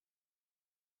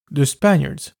 The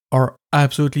Spaniards are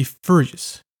absolutely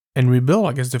furious and rebel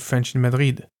against the French in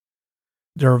Madrid.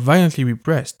 They are violently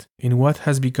repressed in what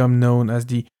has become known as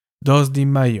the 2 de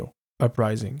Mayo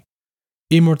uprising,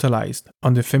 immortalized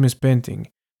on the famous painting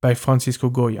by Francisco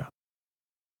Goya.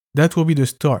 That will be the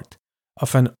start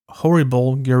of an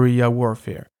horrible guerrilla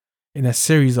warfare and a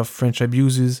series of French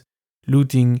abuses,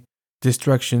 looting,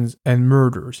 destructions, and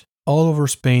murders all over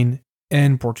Spain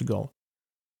and Portugal.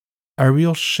 A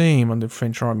real shame on the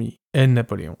French army and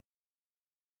Napoleon.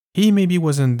 He maybe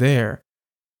wasn't there,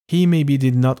 he maybe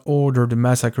did not order the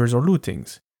massacres or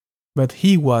lootings, but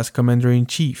he was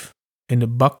commander-in-chief, and the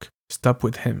buck stopped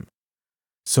with him.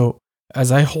 So,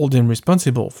 as I hold him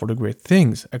responsible for the great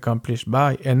things accomplished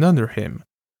by and under him,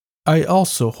 I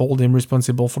also hold him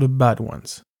responsible for the bad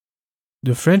ones.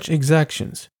 The French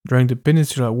exactions during the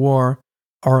Peninsular War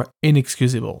are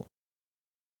inexcusable.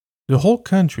 The whole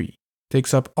country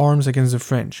takes up arms against the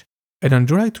French, and on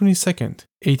July 22,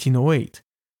 1808,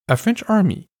 a French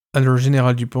army under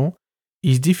General Dupont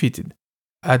is defeated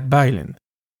at Bailen.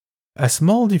 A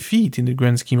small defeat in the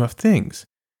grand scheme of things,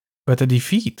 but a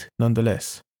defeat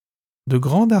nonetheless. The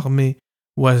Grande Armée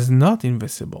was not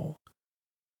invincible.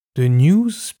 The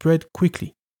news spread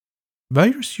quickly.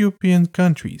 Various European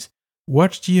countries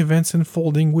watched the events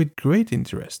unfolding with great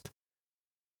interest.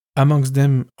 Amongst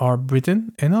them are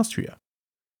Britain and Austria.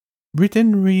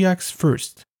 Britain reacts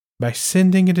first by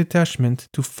sending a detachment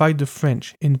to fight the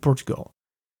French in Portugal.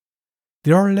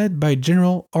 They are led by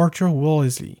General Arthur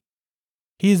Wellesley.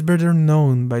 He is better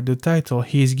known by the title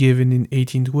he is given in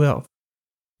 1812,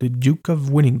 the Duke of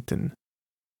Wellington.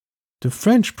 The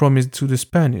French promised to the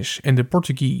Spanish and the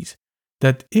Portuguese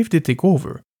that if they take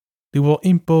over, they will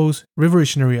impose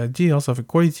revolutionary ideals of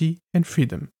equality and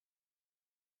freedom.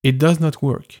 It does not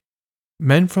work.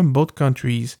 Men from both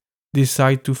countries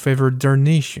decide to favor their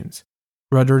nations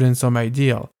rather than some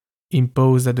ideal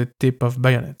imposed at the tip of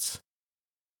bayonets.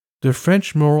 The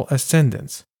French moral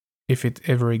ascendance, if it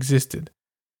ever existed,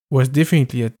 was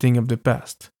definitely a thing of the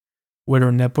past,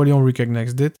 whether Napoleon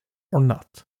recognized it or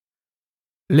not.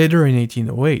 Later in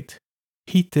 1808,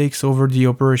 he takes over the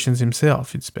operations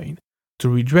himself in Spain to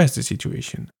redress the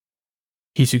situation.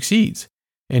 He succeeds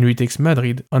and retakes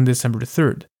Madrid on December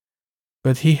 3rd,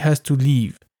 but he has to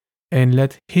leave and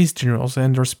let his generals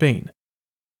enter Spain.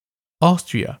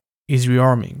 Austria is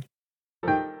rearming.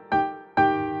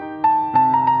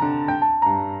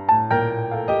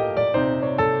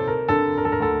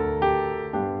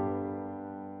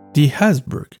 The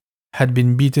Habsburg had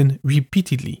been beaten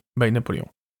repeatedly by Napoleon.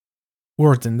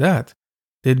 Worse than that,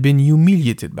 they had been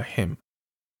humiliated by him.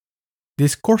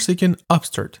 This Corsican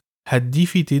upstart had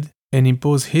defeated and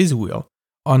imposed his will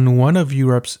on one of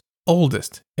Europe's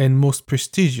oldest and most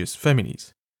prestigious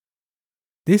families.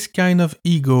 This kind of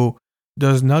ego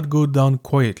does not go down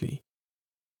quietly.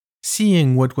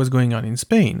 Seeing what was going on in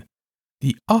Spain,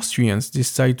 the Austrians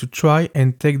decided to try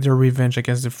and take their revenge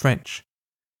against the French.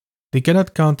 They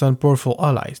cannot count on powerful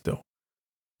allies, though.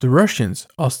 The Russians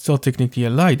are still technically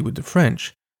allied with the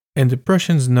French, and the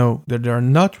Prussians know that they are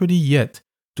not ready yet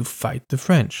to fight the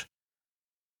French.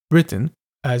 Britain,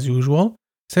 as usual,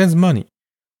 sends money,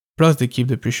 plus they keep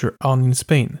the pressure on in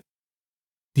Spain.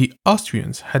 The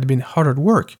Austrians had been hard at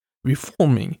work,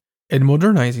 reforming and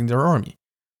modernizing their army.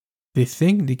 They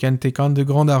think they can take on the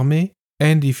Grande Armée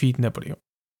and defeat Napoleon.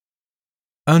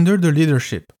 Under the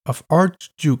leadership of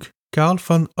Archduke Karl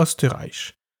von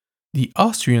Österreich, the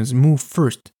Austrians moved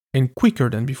first and quicker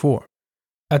than before,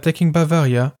 attacking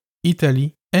Bavaria,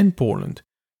 Italy, and Poland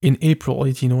in April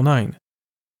 1809.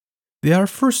 They are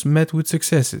first met with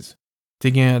successes,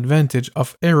 taking advantage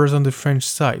of errors on the French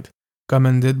side,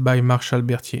 commanded by Marshal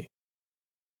Berthier.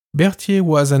 Berthier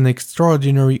was an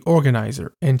extraordinary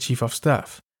organizer and chief of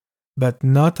staff, but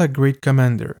not a great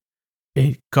commander,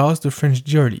 and it cost the French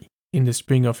dearly in the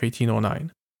spring of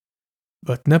 1809.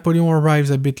 But Napoleon arrives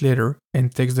a bit later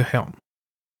and takes the helm.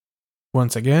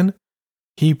 Once again,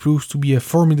 he proves to be a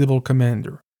formidable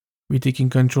commander, retaking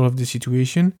control of the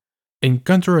situation and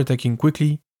counterattacking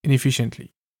quickly and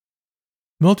efficiently.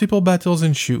 Multiple battles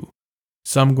ensue,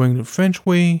 some going the French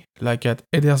way, like at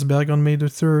Edersberg on May the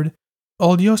 3rd,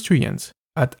 or the Austrians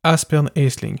at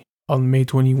Aspern-Essling on May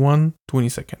 21-22.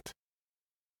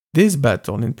 This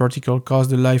battle in particular cost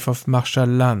the life of Marshal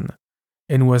Lannes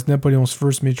and was Napoleon's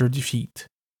first major defeat.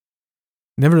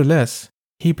 Nevertheless,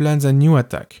 he plans a new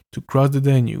attack to cross the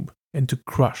Danube and to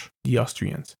crush the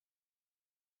Austrians.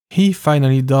 He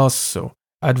finally does so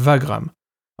at Wagram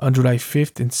on July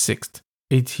 5th and 6th,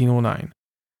 1809.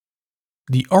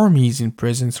 The armies in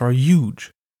presence are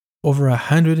huge, over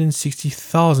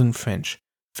 160,000 French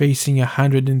facing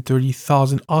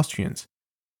 130,000 Austrians.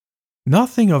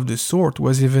 Nothing of the sort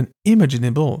was even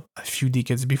imaginable a few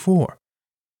decades before.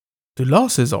 The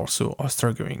losses also are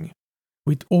staggering,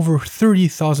 with over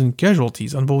 30,000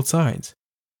 casualties on both sides.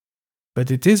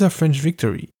 But it is a French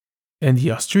victory, and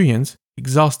the Austrians,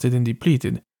 exhausted and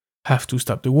depleted, have to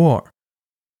stop the war.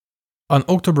 On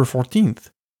October 14th,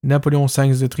 Napoleon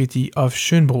signs the Treaty of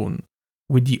Schönbrunn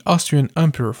with the Austrian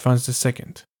Emperor Franz II.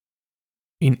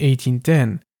 In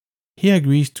 1810, he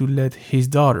agrees to let his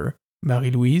daughter,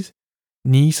 Marie-Louise,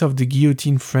 niece of the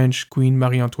guillotined French Queen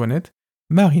Marie-Antoinette,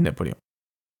 marry Napoleon.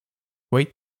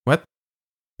 Wait, what?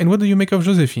 And what do you make of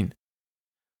Josephine?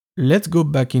 Let's go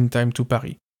back in time to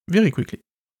Paris, very quickly.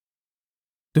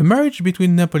 The marriage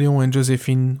between Napoleon and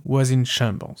Josephine was in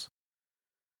shambles.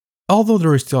 Although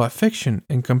there is still affection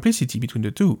and complicity between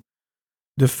the two,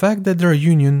 the fact that their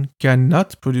union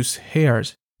cannot produce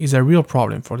heirs is a real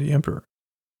problem for the emperor.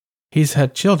 He's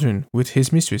had children with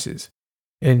his mistresses,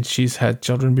 and she's had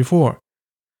children before,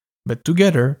 but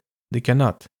together they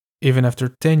cannot, even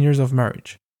after 10 years of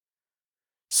marriage.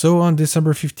 So on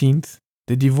December 15th,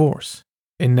 they divorce,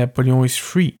 and Napoleon is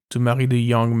free to marry the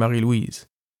young Marie-Louise.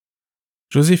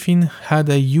 Josephine had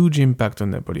a huge impact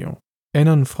on Napoleon and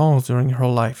on France during her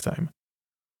lifetime.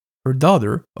 Her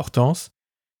daughter, Hortense,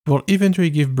 will eventually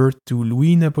give birth to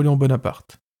Louis-Napoleon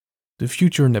Bonaparte, the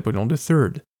future Napoleon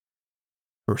III.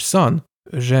 Her son,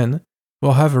 Eugène,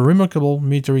 will have a remarkable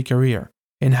military career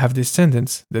and have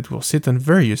descendants that will sit on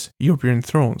various European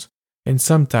thrones, and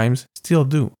sometimes still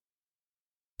do.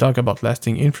 Talk about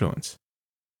lasting influence.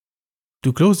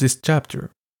 To close this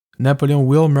chapter, Napoleon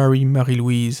will marry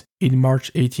Marie-Louise in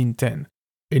March 1810,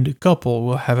 and the couple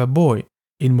will have a boy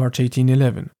in March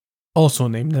 1811, also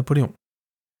named Napoleon.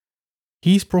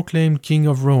 He is proclaimed King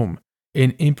of Rome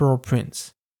and Emperor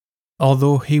Prince,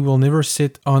 although he will never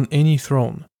sit on any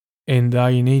throne and die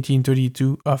in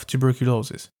 1832 of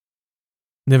tuberculosis.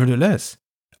 Nevertheless,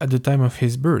 at the time of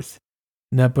his birth,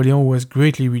 Napoleon was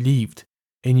greatly relieved,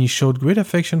 and he showed great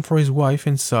affection for his wife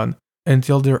and son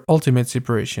until their ultimate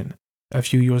separation, a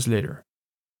few years later.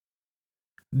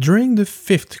 During the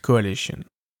Fifth Coalition,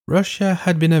 Russia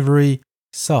had been a very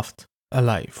soft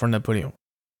ally for Napoleon,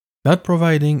 not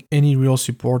providing any real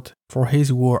support for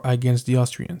his war against the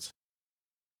Austrians.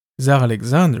 Tsar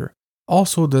Alexander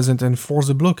also doesn't enforce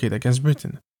a blockade against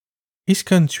Britain. His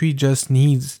country just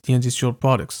needs the industrial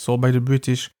products sold by the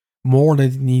British more than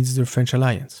it needs the French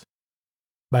alliance.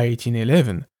 By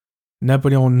 1811,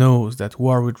 Napoleon knows that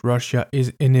war with Russia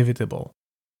is inevitable.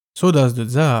 So does the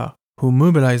Tsar, who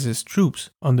mobilizes troops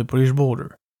on the Polish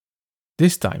border.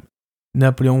 This time,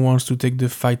 Napoleon wants to take the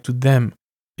fight to them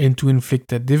and to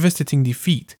inflict a devastating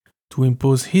defeat to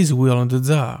impose his will on the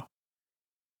Tsar.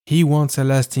 He wants a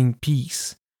lasting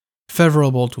peace,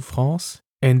 favorable to France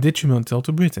and detrimental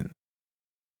to Britain.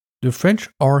 The French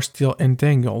are still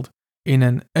entangled in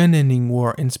an unending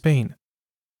war in Spain.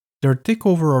 Their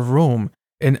takeover of Rome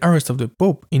and arrest of the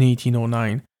Pope in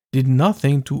 1809 did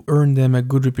nothing to earn them a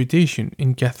good reputation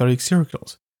in Catholic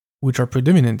circles, which are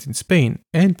predominant in Spain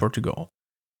and Portugal.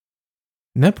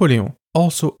 Napoleon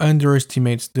also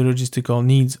underestimates the logistical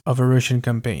needs of a Russian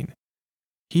campaign.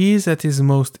 He is at his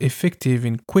most effective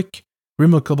in quick,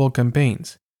 remarkable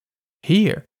campaigns.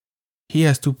 Here, he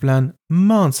has to plan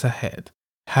months ahead,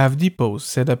 have depots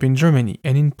set up in Germany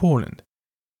and in Poland.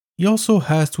 He also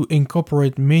has to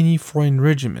incorporate many foreign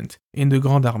regiments in the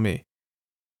Grande Armée.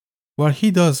 While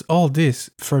he does all this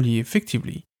fairly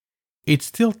effectively, it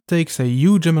still takes a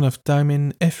huge amount of time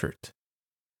and effort.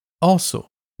 Also,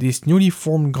 this newly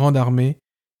formed Grande Armée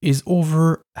is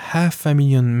over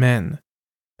 500,000 men,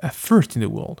 a first in the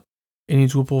world, and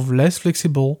it will prove less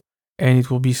flexible and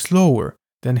it will be slower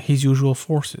than his usual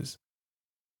forces.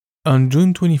 On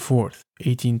June 24,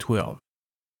 1812,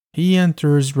 he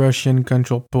enters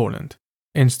Russian-controlled Poland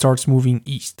and starts moving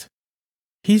east.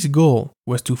 His goal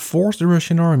was to force the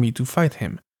Russian army to fight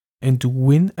him and to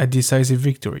win a decisive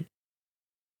victory.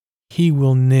 He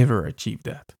will never achieve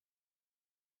that.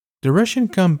 The Russian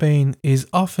campaign is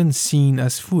often seen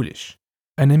as foolish,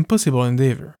 an impossible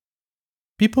endeavor.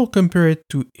 People compare it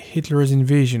to Hitler's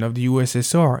invasion of the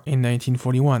USSR in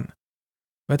 1941,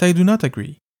 but I do not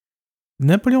agree.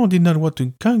 Napoleon did not want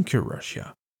to conquer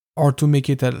Russia, or to make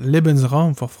it a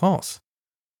Lebensraum for France.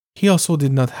 He also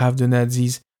did not have the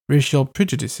Nazis' racial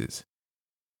prejudices.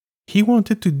 He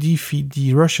wanted to defeat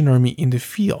the Russian army in the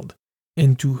field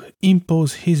and to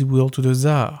impose his will to the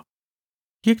Tsar.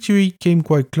 He actually came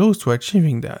quite close to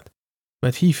achieving that,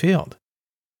 but he failed.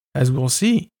 As we'll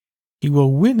see, he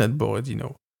will win at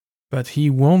Borodino, but he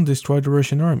won't destroy the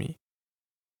Russian army.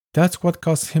 That's what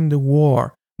cost him the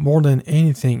war more than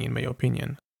anything, in my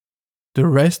opinion. The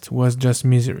rest was just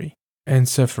misery and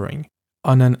suffering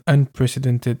on an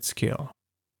unprecedented scale.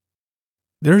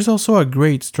 There's also a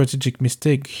great strategic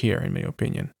mistake here, in my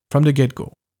opinion, from the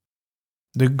get-go.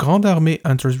 The Grande Armée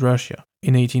enters Russia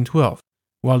in 1812,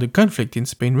 while the conflict in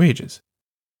Spain rages.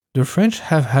 The French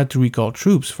have had to recall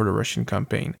troops for the Russian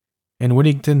campaign, and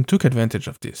Wellington took advantage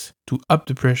of this to up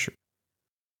the pressure.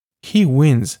 He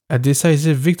wins a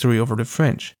decisive victory over the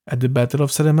French at the Battle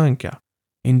of Salamanca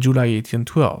in July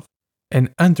 1812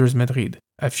 and enters Madrid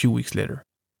a few weeks later.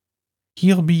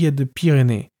 He'll be at the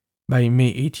Pyrenees by May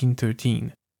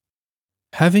 1813.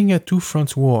 Having a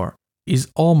two-front war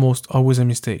is almost always a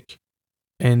mistake,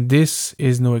 and this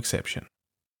is no exception.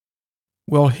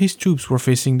 While his troops were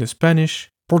facing the Spanish,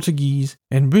 Portuguese,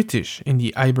 and British in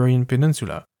the Iberian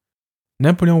Peninsula,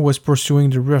 Napoleon was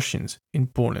pursuing the Russians in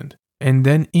Poland and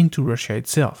then into Russia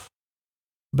itself.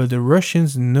 But the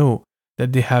Russians know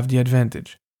that they have the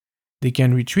advantage. They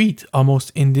can retreat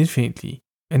almost indefinitely,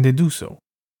 and they do so.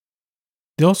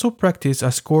 They also practice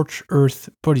a scorched earth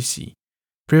policy,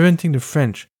 preventing the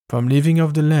French from living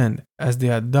off the land as they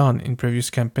had done in previous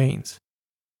campaigns.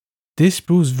 This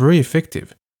proves very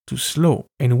effective to slow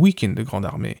and weaken the Grande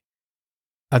Armée,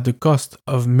 at the cost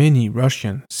of many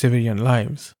Russian civilian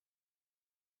lives.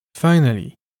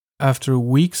 Finally, after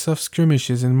weeks of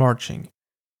skirmishes and marching,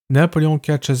 Napoleon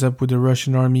catches up with the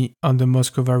Russian army on the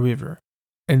Moskova River,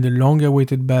 and the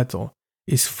long-awaited battle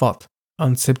is fought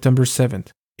on September 7,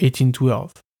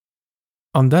 1812.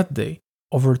 On that day,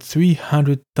 over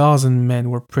 300,000 men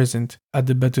were present at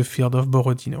the battlefield of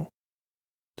Borodino.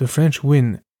 The French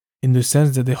win in the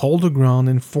sense that they hold the ground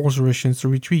and force the Russians to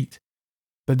retreat,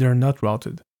 but they are not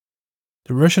routed.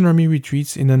 The Russian army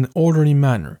retreats in an orderly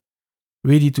manner,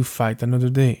 ready to fight another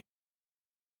day.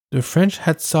 The French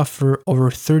had suffered over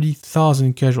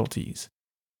 30,000 casualties,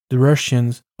 the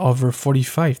Russians over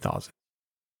 45,000.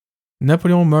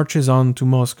 Napoleon marches on to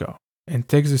Moscow and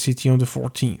takes the city on the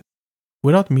 14th,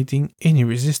 without meeting any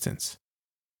resistance.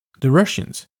 The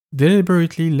Russians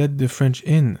deliberately let the French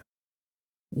in.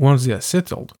 Once they are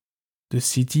settled, the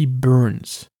city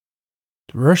burns.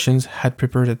 The Russians had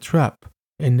prepared a trap,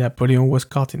 and Napoleon was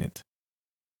caught in it.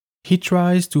 He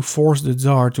tries to force the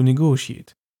Tsar to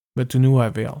negotiate, but to no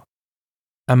avail.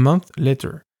 A month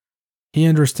later, he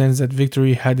understands that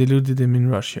victory had eluded him in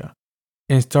Russia,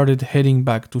 and started heading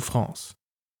back to France.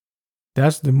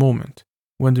 That's the moment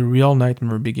when the real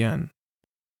nightmare began.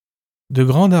 The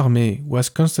Grande Armée was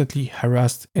constantly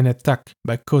harassed and attacked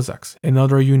by Cossacks and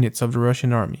other units of the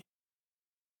Russian army.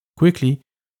 Quickly,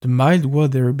 the mild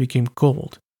weather became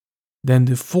cold. Then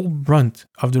the full brunt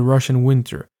of the Russian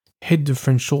winter hit the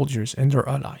French soldiers and their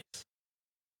allies.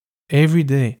 Every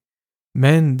day,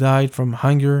 men died from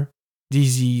hunger,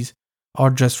 disease,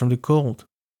 or just from the cold.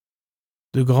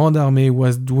 The Grande Armée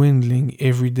was dwindling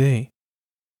every day.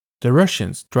 The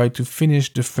Russians tried to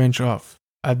finish the French off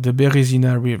at the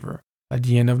Berezina River at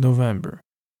the end of November.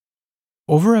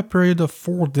 Over a period of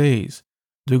 4 days,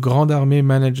 the Grande Armée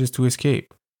manages to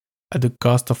escape, at the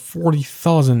cost of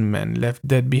 40,000 men left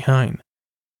dead behind.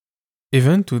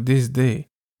 Even to this day,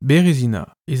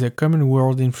 Bérésina is a common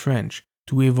word in French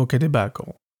to evoke a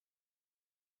debacle.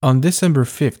 On December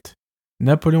 5th,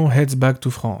 Napoleon heads back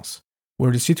to France,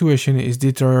 where the situation is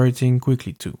deteriorating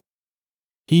quickly too.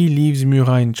 He leaves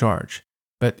Murat in charge,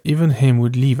 but even him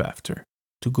would leave after,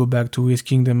 to go back to his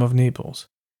kingdom of Naples.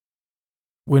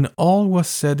 When all was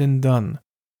said and done,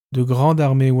 the Grande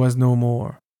Armée was no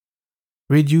more,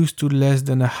 reduced to less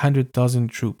than 100,000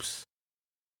 troops.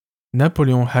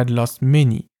 Napoleon had lost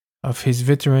many of his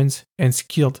veterans and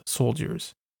skilled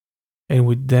soldiers, and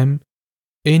with them,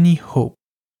 any hope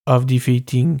of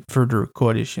defeating further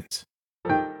coalitions.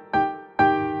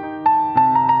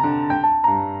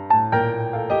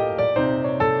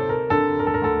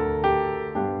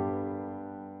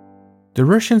 The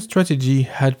Russian strategy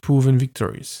had proven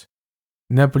victorious.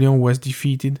 Napoleon was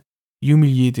defeated,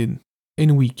 humiliated,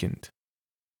 and weakened.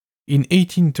 In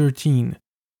 1813,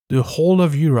 the whole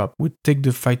of Europe would take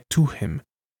the fight to him,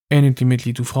 and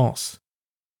ultimately to France.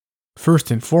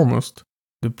 First and foremost,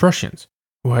 the Prussians,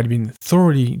 who had been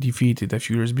thoroughly defeated a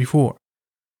few years before.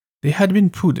 They had been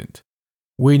prudent,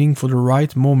 waiting for the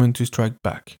right moment to strike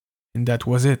back, and that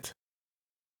was it.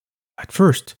 At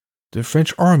first, the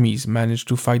French armies managed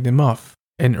to fight them off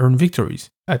and earn victories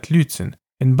at Lutzen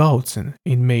and Bautzen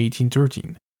in May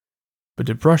 1813. But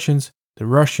the Prussians, the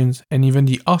Russians, and even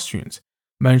the Austrians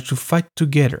managed to fight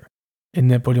together, and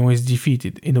Napoleon is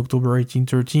defeated in October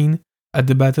 1813 at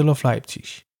the Battle of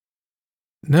Leipzig.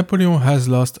 Napoleon has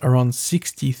lost around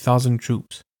 60,000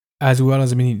 troops, as well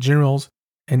as many generals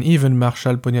and even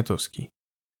Marshal Poniatowski.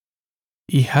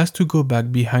 He has to go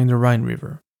back behind the Rhine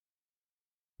River.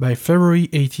 By February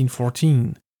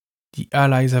 1814, the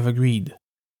Allies have agreed.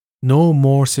 No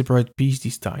more separate peace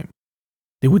this time.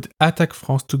 They would attack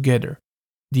France together,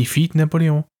 defeat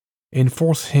Napoleon, and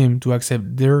force him to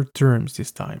accept their terms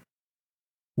this time.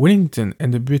 Wellington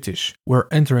and the British were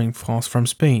entering France from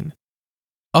Spain.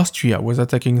 Austria was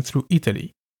attacking through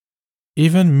Italy.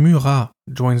 Even Murat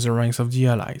joins the ranks of the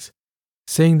Allies,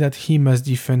 saying that he must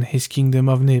defend his kingdom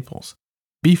of Naples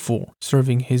before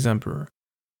serving his emperor.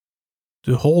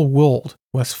 The whole world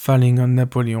was falling on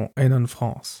Napoleon and on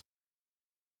France.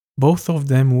 Both of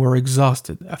them were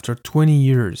exhausted after 20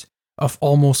 years of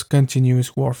almost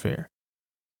continuous warfare,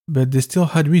 but they still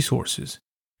had resources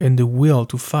and the will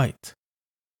to fight.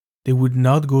 They would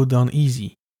not go down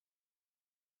easy.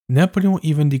 Napoleon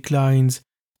even declines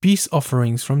peace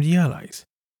offerings from the Allies,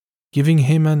 giving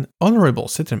him an honorable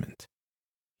settlement.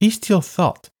 He still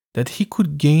thought that he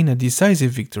could gain a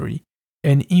decisive victory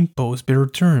and impose better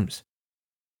terms.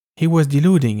 He was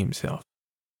deluding himself.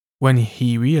 When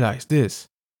he realized this,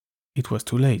 it was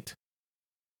too late.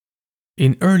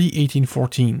 In early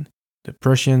 1814, the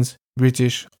Prussians,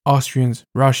 British, Austrians,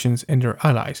 Russians, and their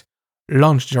allies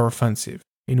launched their offensive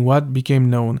in what became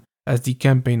known as the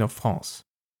Campaign of France.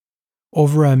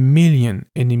 Over 1 million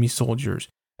enemy soldiers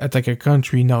attack a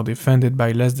country now defended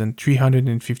by less than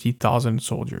 350,000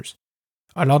 soldiers,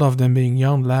 a lot of them being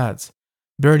young lads,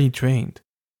 barely trained.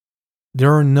 They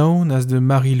are known as the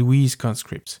Marie-Louise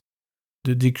conscripts,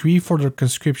 the decree for their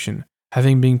conscription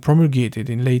having been promulgated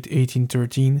in late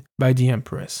 1813 by the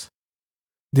Empress.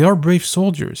 They are brave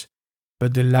soldiers,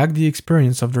 but they lack the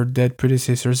experience of their dead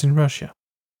predecessors in Russia.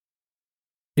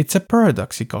 It's a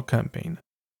paradoxical campaign.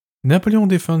 Napoleon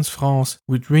defends France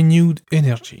with renewed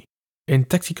energy and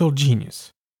tactical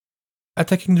genius,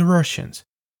 attacking the Russians,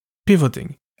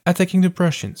 pivoting, attacking the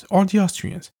Prussians or the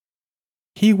Austrians.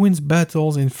 He wins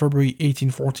battles in February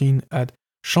 1814 at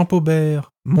Champaubert,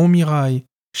 Montmirail,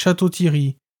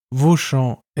 Château-Thierry,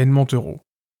 Vauchamp, and Montereau.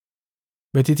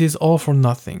 But it is all for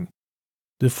nothing.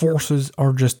 The forces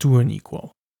are just too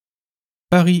unequal.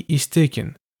 Paris is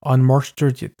taken on March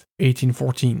 30th,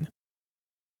 1814.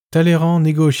 Talleyrand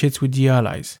negotiates with the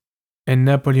Allies, and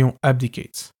Napoleon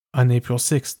abdicates on April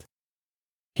 6th.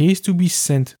 He is to be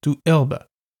sent to Elba,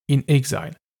 in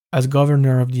exile, as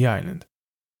governor of the island.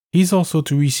 He is also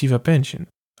to receive a pension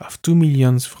of 2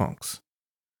 million francs.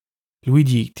 Louis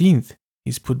XVIII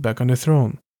is put back on the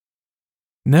throne.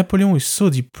 Napoleon is so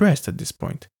depressed at this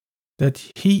point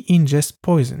that he ingests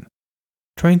poison,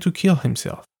 trying to kill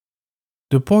himself.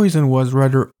 The poison was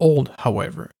rather old,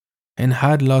 however, and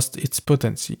had lost its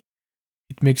potency.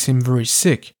 It makes him very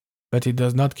sick, but it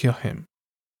does not kill him.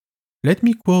 Let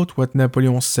me quote what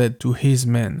Napoleon said to his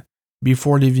men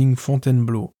before leaving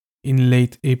Fontainebleau in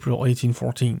late April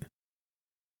 1814.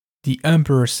 The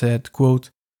emperor said, quote,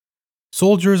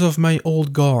 "Soldiers of my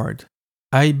old guard,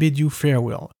 I bid you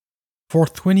farewell. For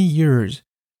 20 years,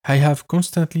 I have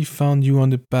constantly found you on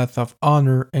the path of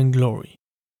honor and glory.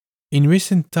 In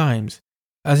recent times,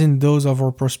 as in those of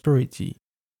our prosperity,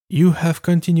 you have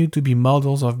continued to be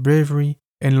models of bravery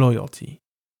and loyalty.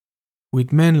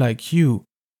 With men like you,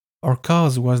 our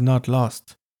cause was not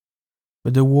lost.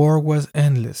 But the war was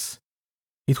endless.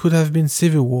 It would have been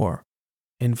civil war,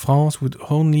 and France would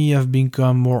only have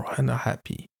become more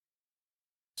unhappy.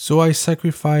 So I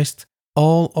sacrificed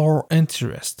all our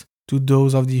interest to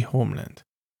those of the homeland.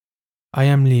 I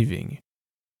am leaving.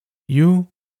 You,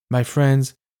 my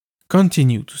friends,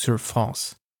 continue to serve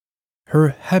France. Her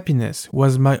happiness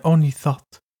was my only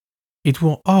thought. It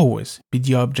will always be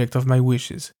the object of my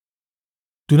wishes.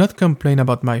 Do not complain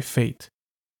about my fate.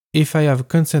 If I have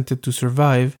consented to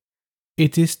survive,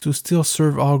 it is to still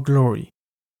serve our glory.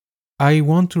 I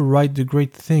want to write the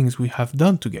great things we have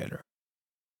done together.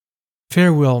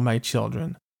 Farewell, my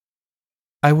children.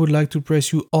 I would like to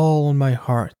press you all on my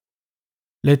heart.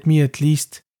 Let me at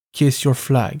least kiss your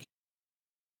flag.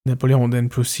 Napoleon then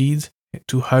proceeds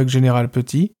to hug General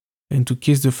Petit and to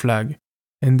kiss the flag,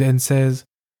 and then says,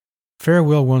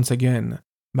 "Farewell once again,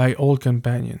 my old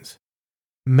companions.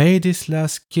 May this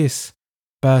last kiss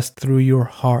pass through your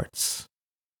hearts."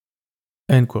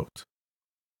 End quote.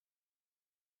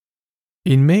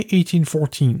 In May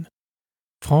 1814,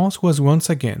 France was once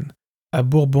again a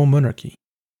Bourbon monarchy.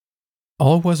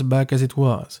 All was back as it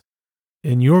was,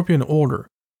 and European order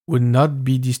would not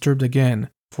be disturbed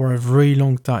again for a very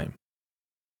long time.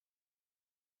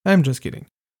 I'm just kidding.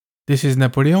 This is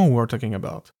Napoleon we're talking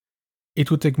about. It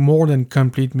would take more than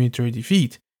complete military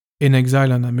defeat in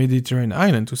exile on a Mediterranean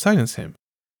island to silence him.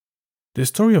 The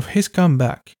story of his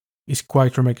comeback is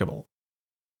quite remarkable.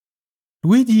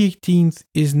 Louis XVIII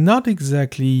is not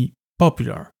exactly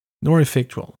popular nor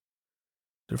effectual.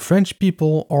 The French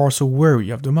people are also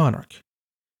wary of the monarch.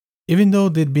 Even though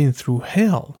they'd been through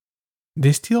hell,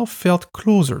 they still felt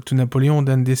closer to Napoleon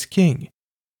than this king,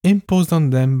 imposed on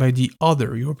them by the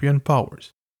other European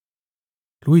powers.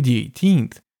 Louis XVIII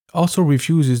also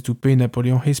refuses to pay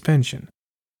Napoleon his pension.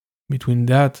 Between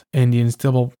that and the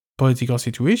unstable political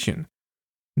situation,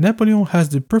 Napoleon has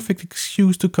the perfect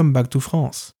excuse to come back to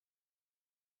France.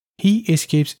 He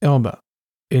escapes Elba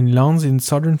and lands in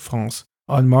southern France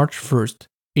on March 1st,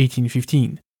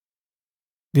 1815.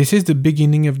 This is the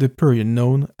beginning of the period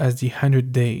known as the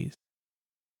 100 Days.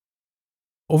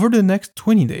 Over the next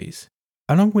 20 days,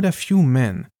 along with a few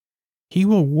men, he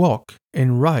will walk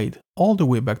and ride all the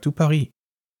way back to Paris.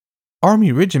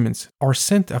 Army regiments are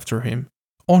sent after him,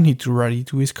 only to rally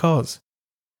to his cause.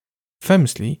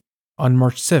 Famously, on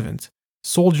March 7th,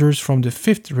 soldiers from the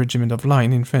 5th Regiment of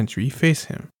Line Infantry face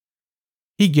him.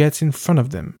 He gets in front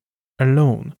of them,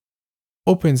 alone,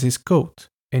 opens his coat,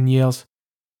 and yells,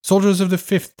 "Soldiers of the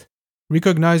 5th,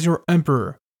 recognize your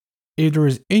emperor. If there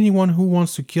is anyone who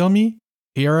wants to kill me,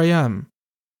 here I am."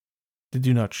 They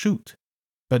do not shoot,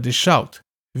 but they shout,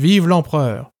 "Vive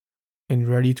l'Empereur!" and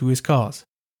rally to his cause.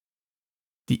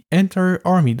 The entire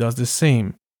army does the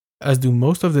same, as do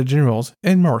most of the generals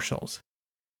and marshals.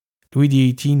 Louis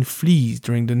XVIII flees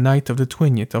during the night of the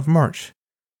 20th of March,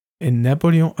 and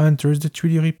Napoleon enters the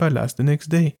Tuileries Palace the next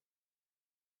day.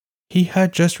 He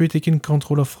had just retaken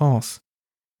control of France,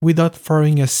 without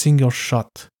firing a single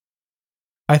shot.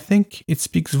 I think it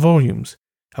speaks volumes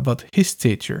about his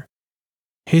stature,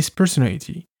 his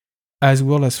personality, as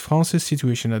well as France's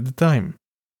situation at the time.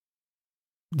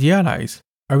 The Allies,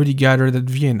 already gathered at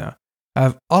Vienna,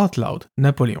 have outlawed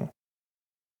Napoleon.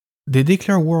 They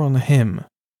declare war on him,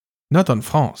 not on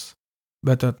France,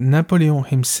 but on Napoleon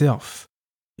himself,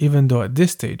 even though at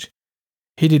this stage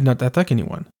he did not attack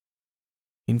anyone.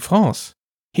 In France,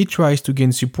 he tries to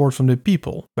gain support from the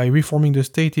people by reforming the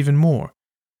state even more,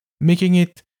 making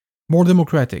it more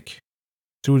democratic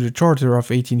through the Charter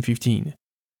of 1815.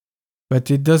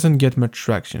 But it doesn't get much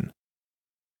traction.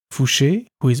 Fouché,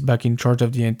 who is back in charge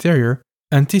of the interior,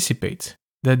 anticipates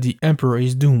that the emperor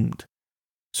is doomed.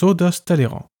 So does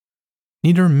Talleyrand.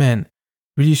 Neither man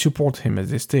really support him at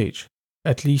this stage,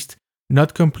 at least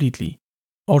not completely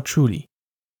or truly.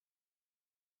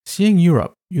 Seeing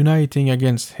Europe uniting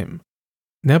against him,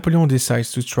 Napoleon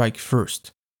decides to strike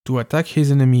first, to attack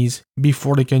his enemies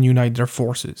before they can unite their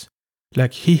forces,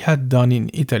 like he had done in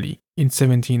Italy in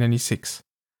 1796.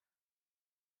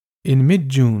 In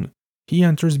mid-June, he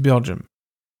enters Belgium,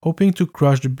 hoping to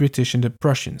crush the British and the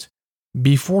Prussians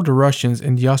before the Russians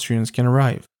and the Austrians can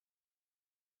arrive.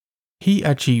 He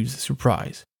achieves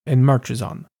surprise and marches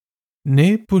on.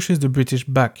 Ney pushes the British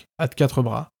back at Quatre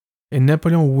Bras, and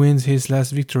Napoleon wins his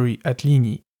last victory at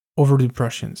Ligny over the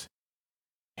Prussians.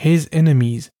 His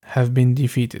enemies have been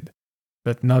defeated,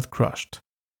 but not crushed.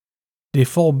 They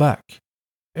fall back,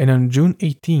 and on June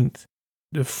 18th,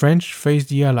 the French face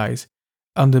the Allies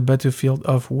on the battlefield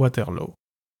of Waterloo.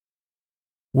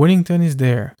 Wellington is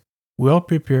there, well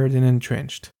prepared and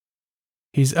entrenched.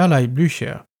 His ally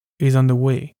Blücher is on the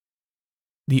way.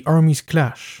 The armies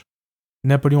clash.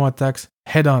 Napoleon attacks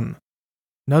head-on,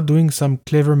 not doing some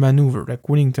clever maneuver like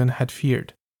Wellington had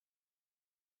feared.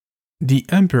 The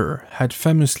Emperor had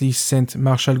famously sent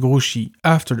Marshal Grouchy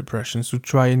after the Prussians to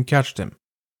try and catch them.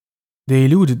 They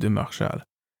eluded the Marshal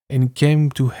and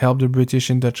came to help the British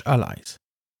and Dutch allies.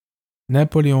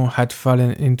 Napoleon had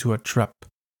fallen into a trap.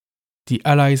 The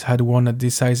Allies had won a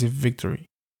decisive victory.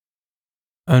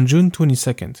 On June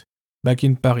 22nd, back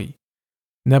in Paris,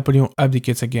 Napoleon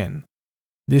abdicates again,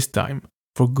 this time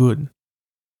for good.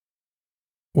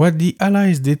 What the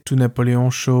Allies did to Napoleon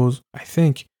shows, I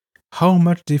think, how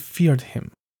much they feared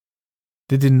him.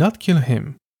 They did not kill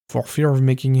him for fear of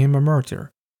making him a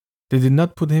martyr. They did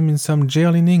not put him in some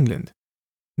jail in England.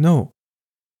 No,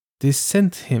 they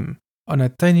sent him on a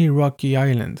tiny rocky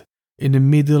island in the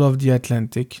middle of the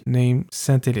Atlantic named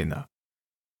St. Helena.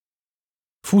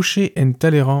 Fouché and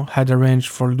Talleyrand had arranged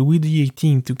for Louis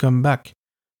XVIII to come back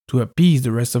to appease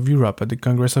the rest of Europe at the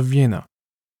Congress of Vienna.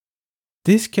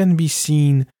 This can be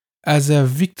seen as a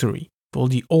victory for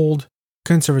the old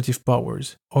conservative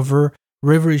powers over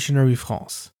revolutionary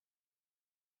France.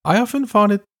 I often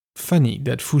found it funny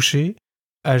that Fouché,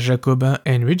 a Jacobin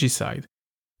and regicide,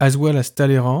 as well as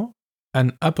Talleyrand,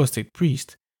 an apostate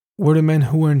priest, were the men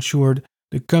who ensured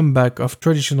the comeback of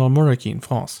traditional monarchy in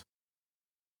France.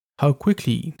 How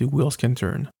quickly the wheels can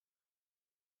turn.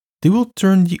 They will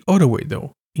turn the other way,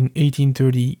 though, in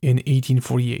 1830 and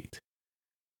 1848.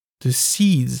 The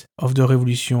seeds of the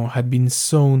Revolution had been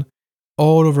sown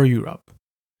all over Europe,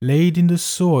 laid in the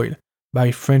soil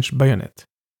by French bayonet.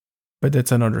 But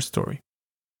that's another story.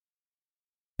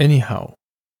 Anyhow,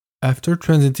 after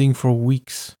transiting for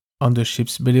weeks on the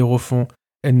ships Bellerophon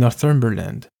and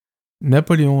Northumberland,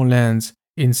 Napoleon lands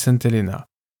in St. Helena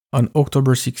on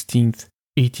October 16,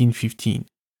 1815.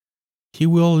 He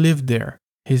will live there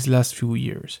his last few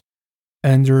years,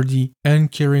 under the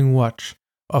uncaring watch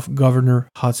of Governor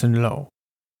Hudson Lowe.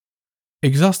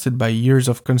 Exhausted by years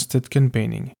of constant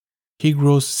campaigning, he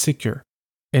grows sicker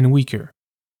and weaker.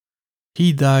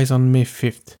 He dies on May 5,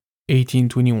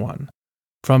 1821,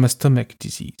 from a stomach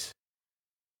disease.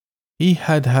 He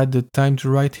had had the time to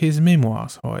write his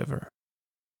memoirs, however,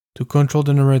 to control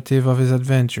the narrative of his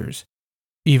adventures,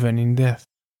 even in death.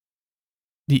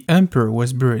 The Emperor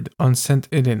was buried on St.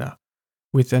 Helena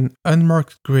with an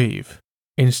unmarked grave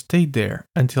and stayed there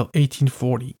until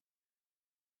 1840.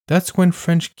 That's when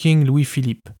French King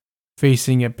Louis-Philippe,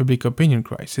 facing a public opinion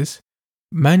crisis,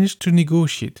 managed to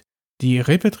negotiate the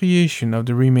repatriation of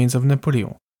the remains of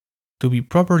Napoleon to be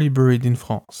properly buried in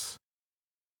France.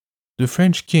 The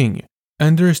French king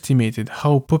underestimated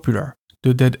how popular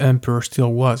the dead emperor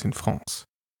still was in France.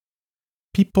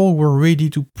 People were ready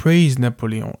to praise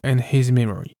Napoleon and his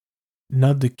memory,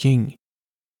 not the king.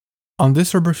 On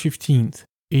December 15,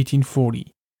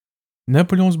 1840,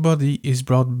 Napoleon's body is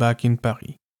brought back in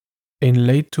Paris and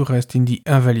laid to rest in the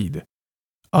Invalides,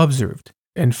 observed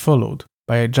and followed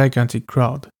by a gigantic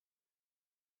crowd.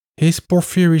 His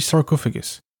porphyry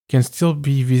sarcophagus can still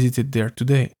be visited there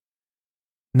today.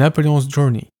 Napoleon's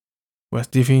journey was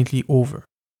definitely over.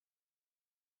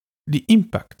 The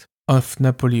impact of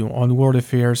Napoleon on world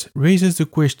affairs raises the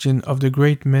question of the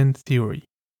great man theory.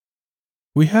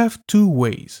 We have two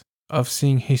ways of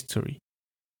seeing history,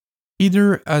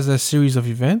 either as a series of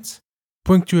events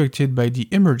punctuated by the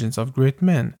emergence of great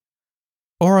men,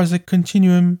 or as a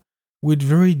continuum with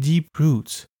very deep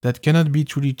roots that cannot be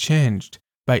truly changed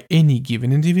by any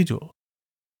given individual.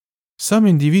 Some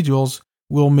individuals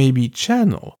will maybe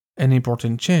channel an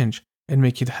important change and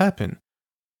make it happen,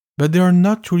 but they are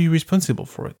not truly responsible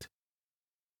for it.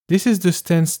 This is the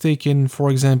stance taken, for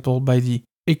example, by the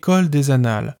École des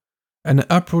Annales, an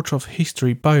approach of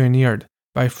history pioneered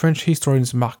by French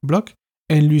historians Marc Bloch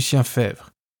and Lucien Febvre.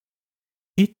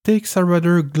 It takes a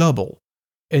rather global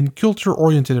and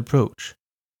culture-oriented approach.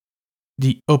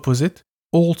 The opposite,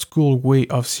 old-school way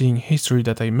of seeing history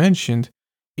that I mentioned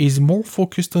is more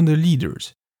focused on the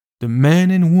leaders, the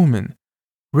men and women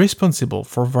responsible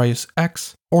for various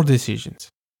acts or decisions.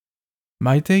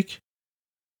 My take?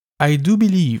 I do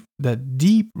believe that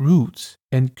deep roots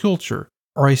and culture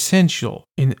are essential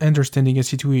in understanding a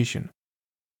situation.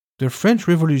 The French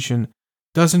Revolution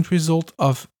doesn't result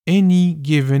of any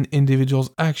given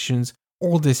individual's actions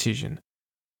or decision.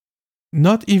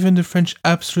 Not even the French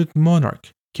absolute monarch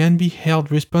can be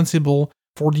held responsible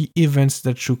for the events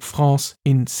that shook France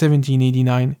in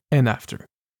 1789 and after.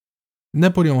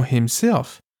 Napoleon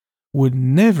himself would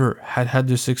never have had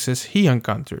the success he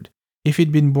encountered if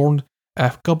he'd been born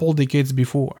a couple decades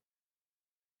before.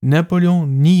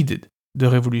 Napoleon needed the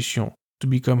revolution to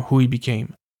become who he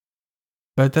became.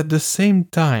 But at the same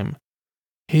time,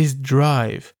 his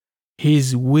drive,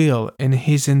 his will, and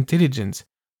his intelligence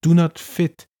do not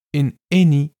fit in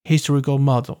any historical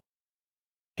model.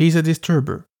 He's a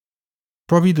disturber,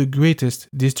 probably the greatest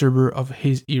disturber of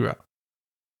his era.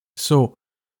 So,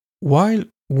 while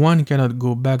one cannot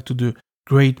go back to the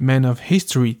great men of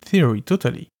history theory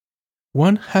totally,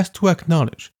 one has to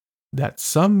acknowledge that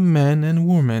some men and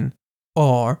women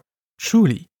are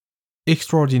truly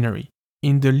extraordinary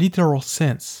in the literal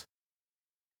sense.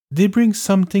 They bring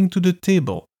something to the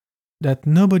table that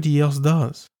nobody else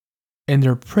does, and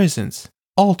their presence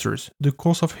alters the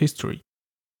course of history,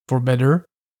 for better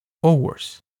or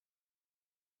worse.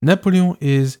 Napoleon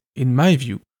is, in my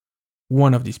view,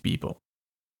 one of these people.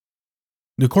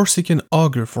 The Corsican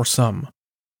ogre for some,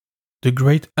 the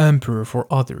great emperor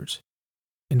for others,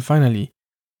 and finally,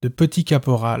 the petit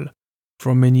caporal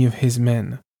for many of his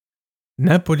men.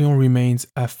 Napoleon remains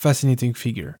a fascinating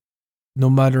figure, no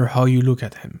matter how you look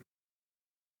at him.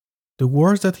 The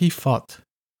wars that he fought,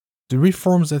 the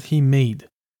reforms that he made,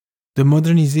 the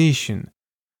modernization,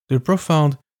 the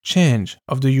profound change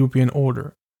of the European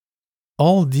order,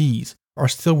 all these are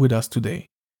still with us today.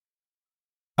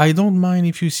 I don't mind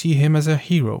if you see him as a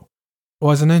hero,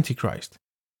 or as an antichrist,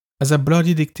 as a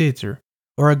bloody dictator,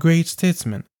 or a great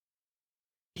statesman.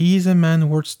 He is a man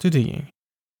worth studying,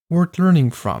 worth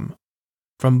learning from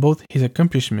both his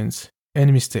accomplishments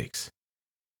and mistakes.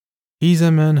 He is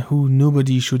a man who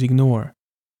nobody should ignore.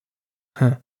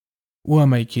 Who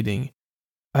am I kidding?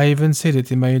 I even said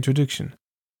it in my introduction.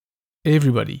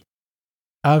 Everybody,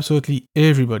 absolutely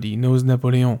everybody knows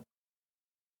Napoleon.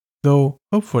 Though,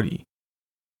 hopefully,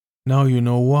 now you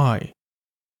know why.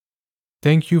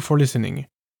 Thank you for listening.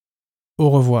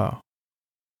 Au revoir.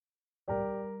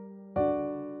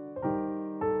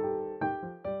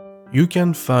 You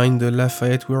can find the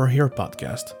Lafayette We Are Here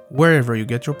podcast wherever you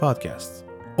get your podcasts,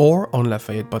 or on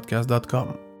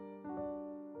LafayettePodcast.com.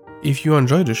 If you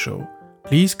enjoy the show,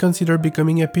 please consider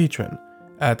becoming a patron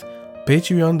at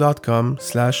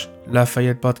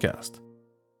patreon.com/LafayettePodcast.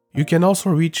 You can also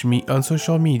reach me on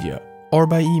social media or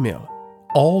by email.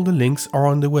 All the links are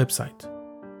on the website.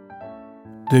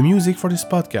 The music for this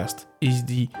podcast is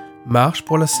the Marche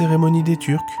pour la cérémonie des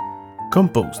Turcs,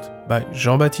 composed by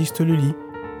Jean-Baptiste Lully,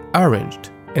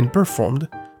 arranged and performed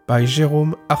by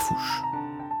Jérôme Arfouche.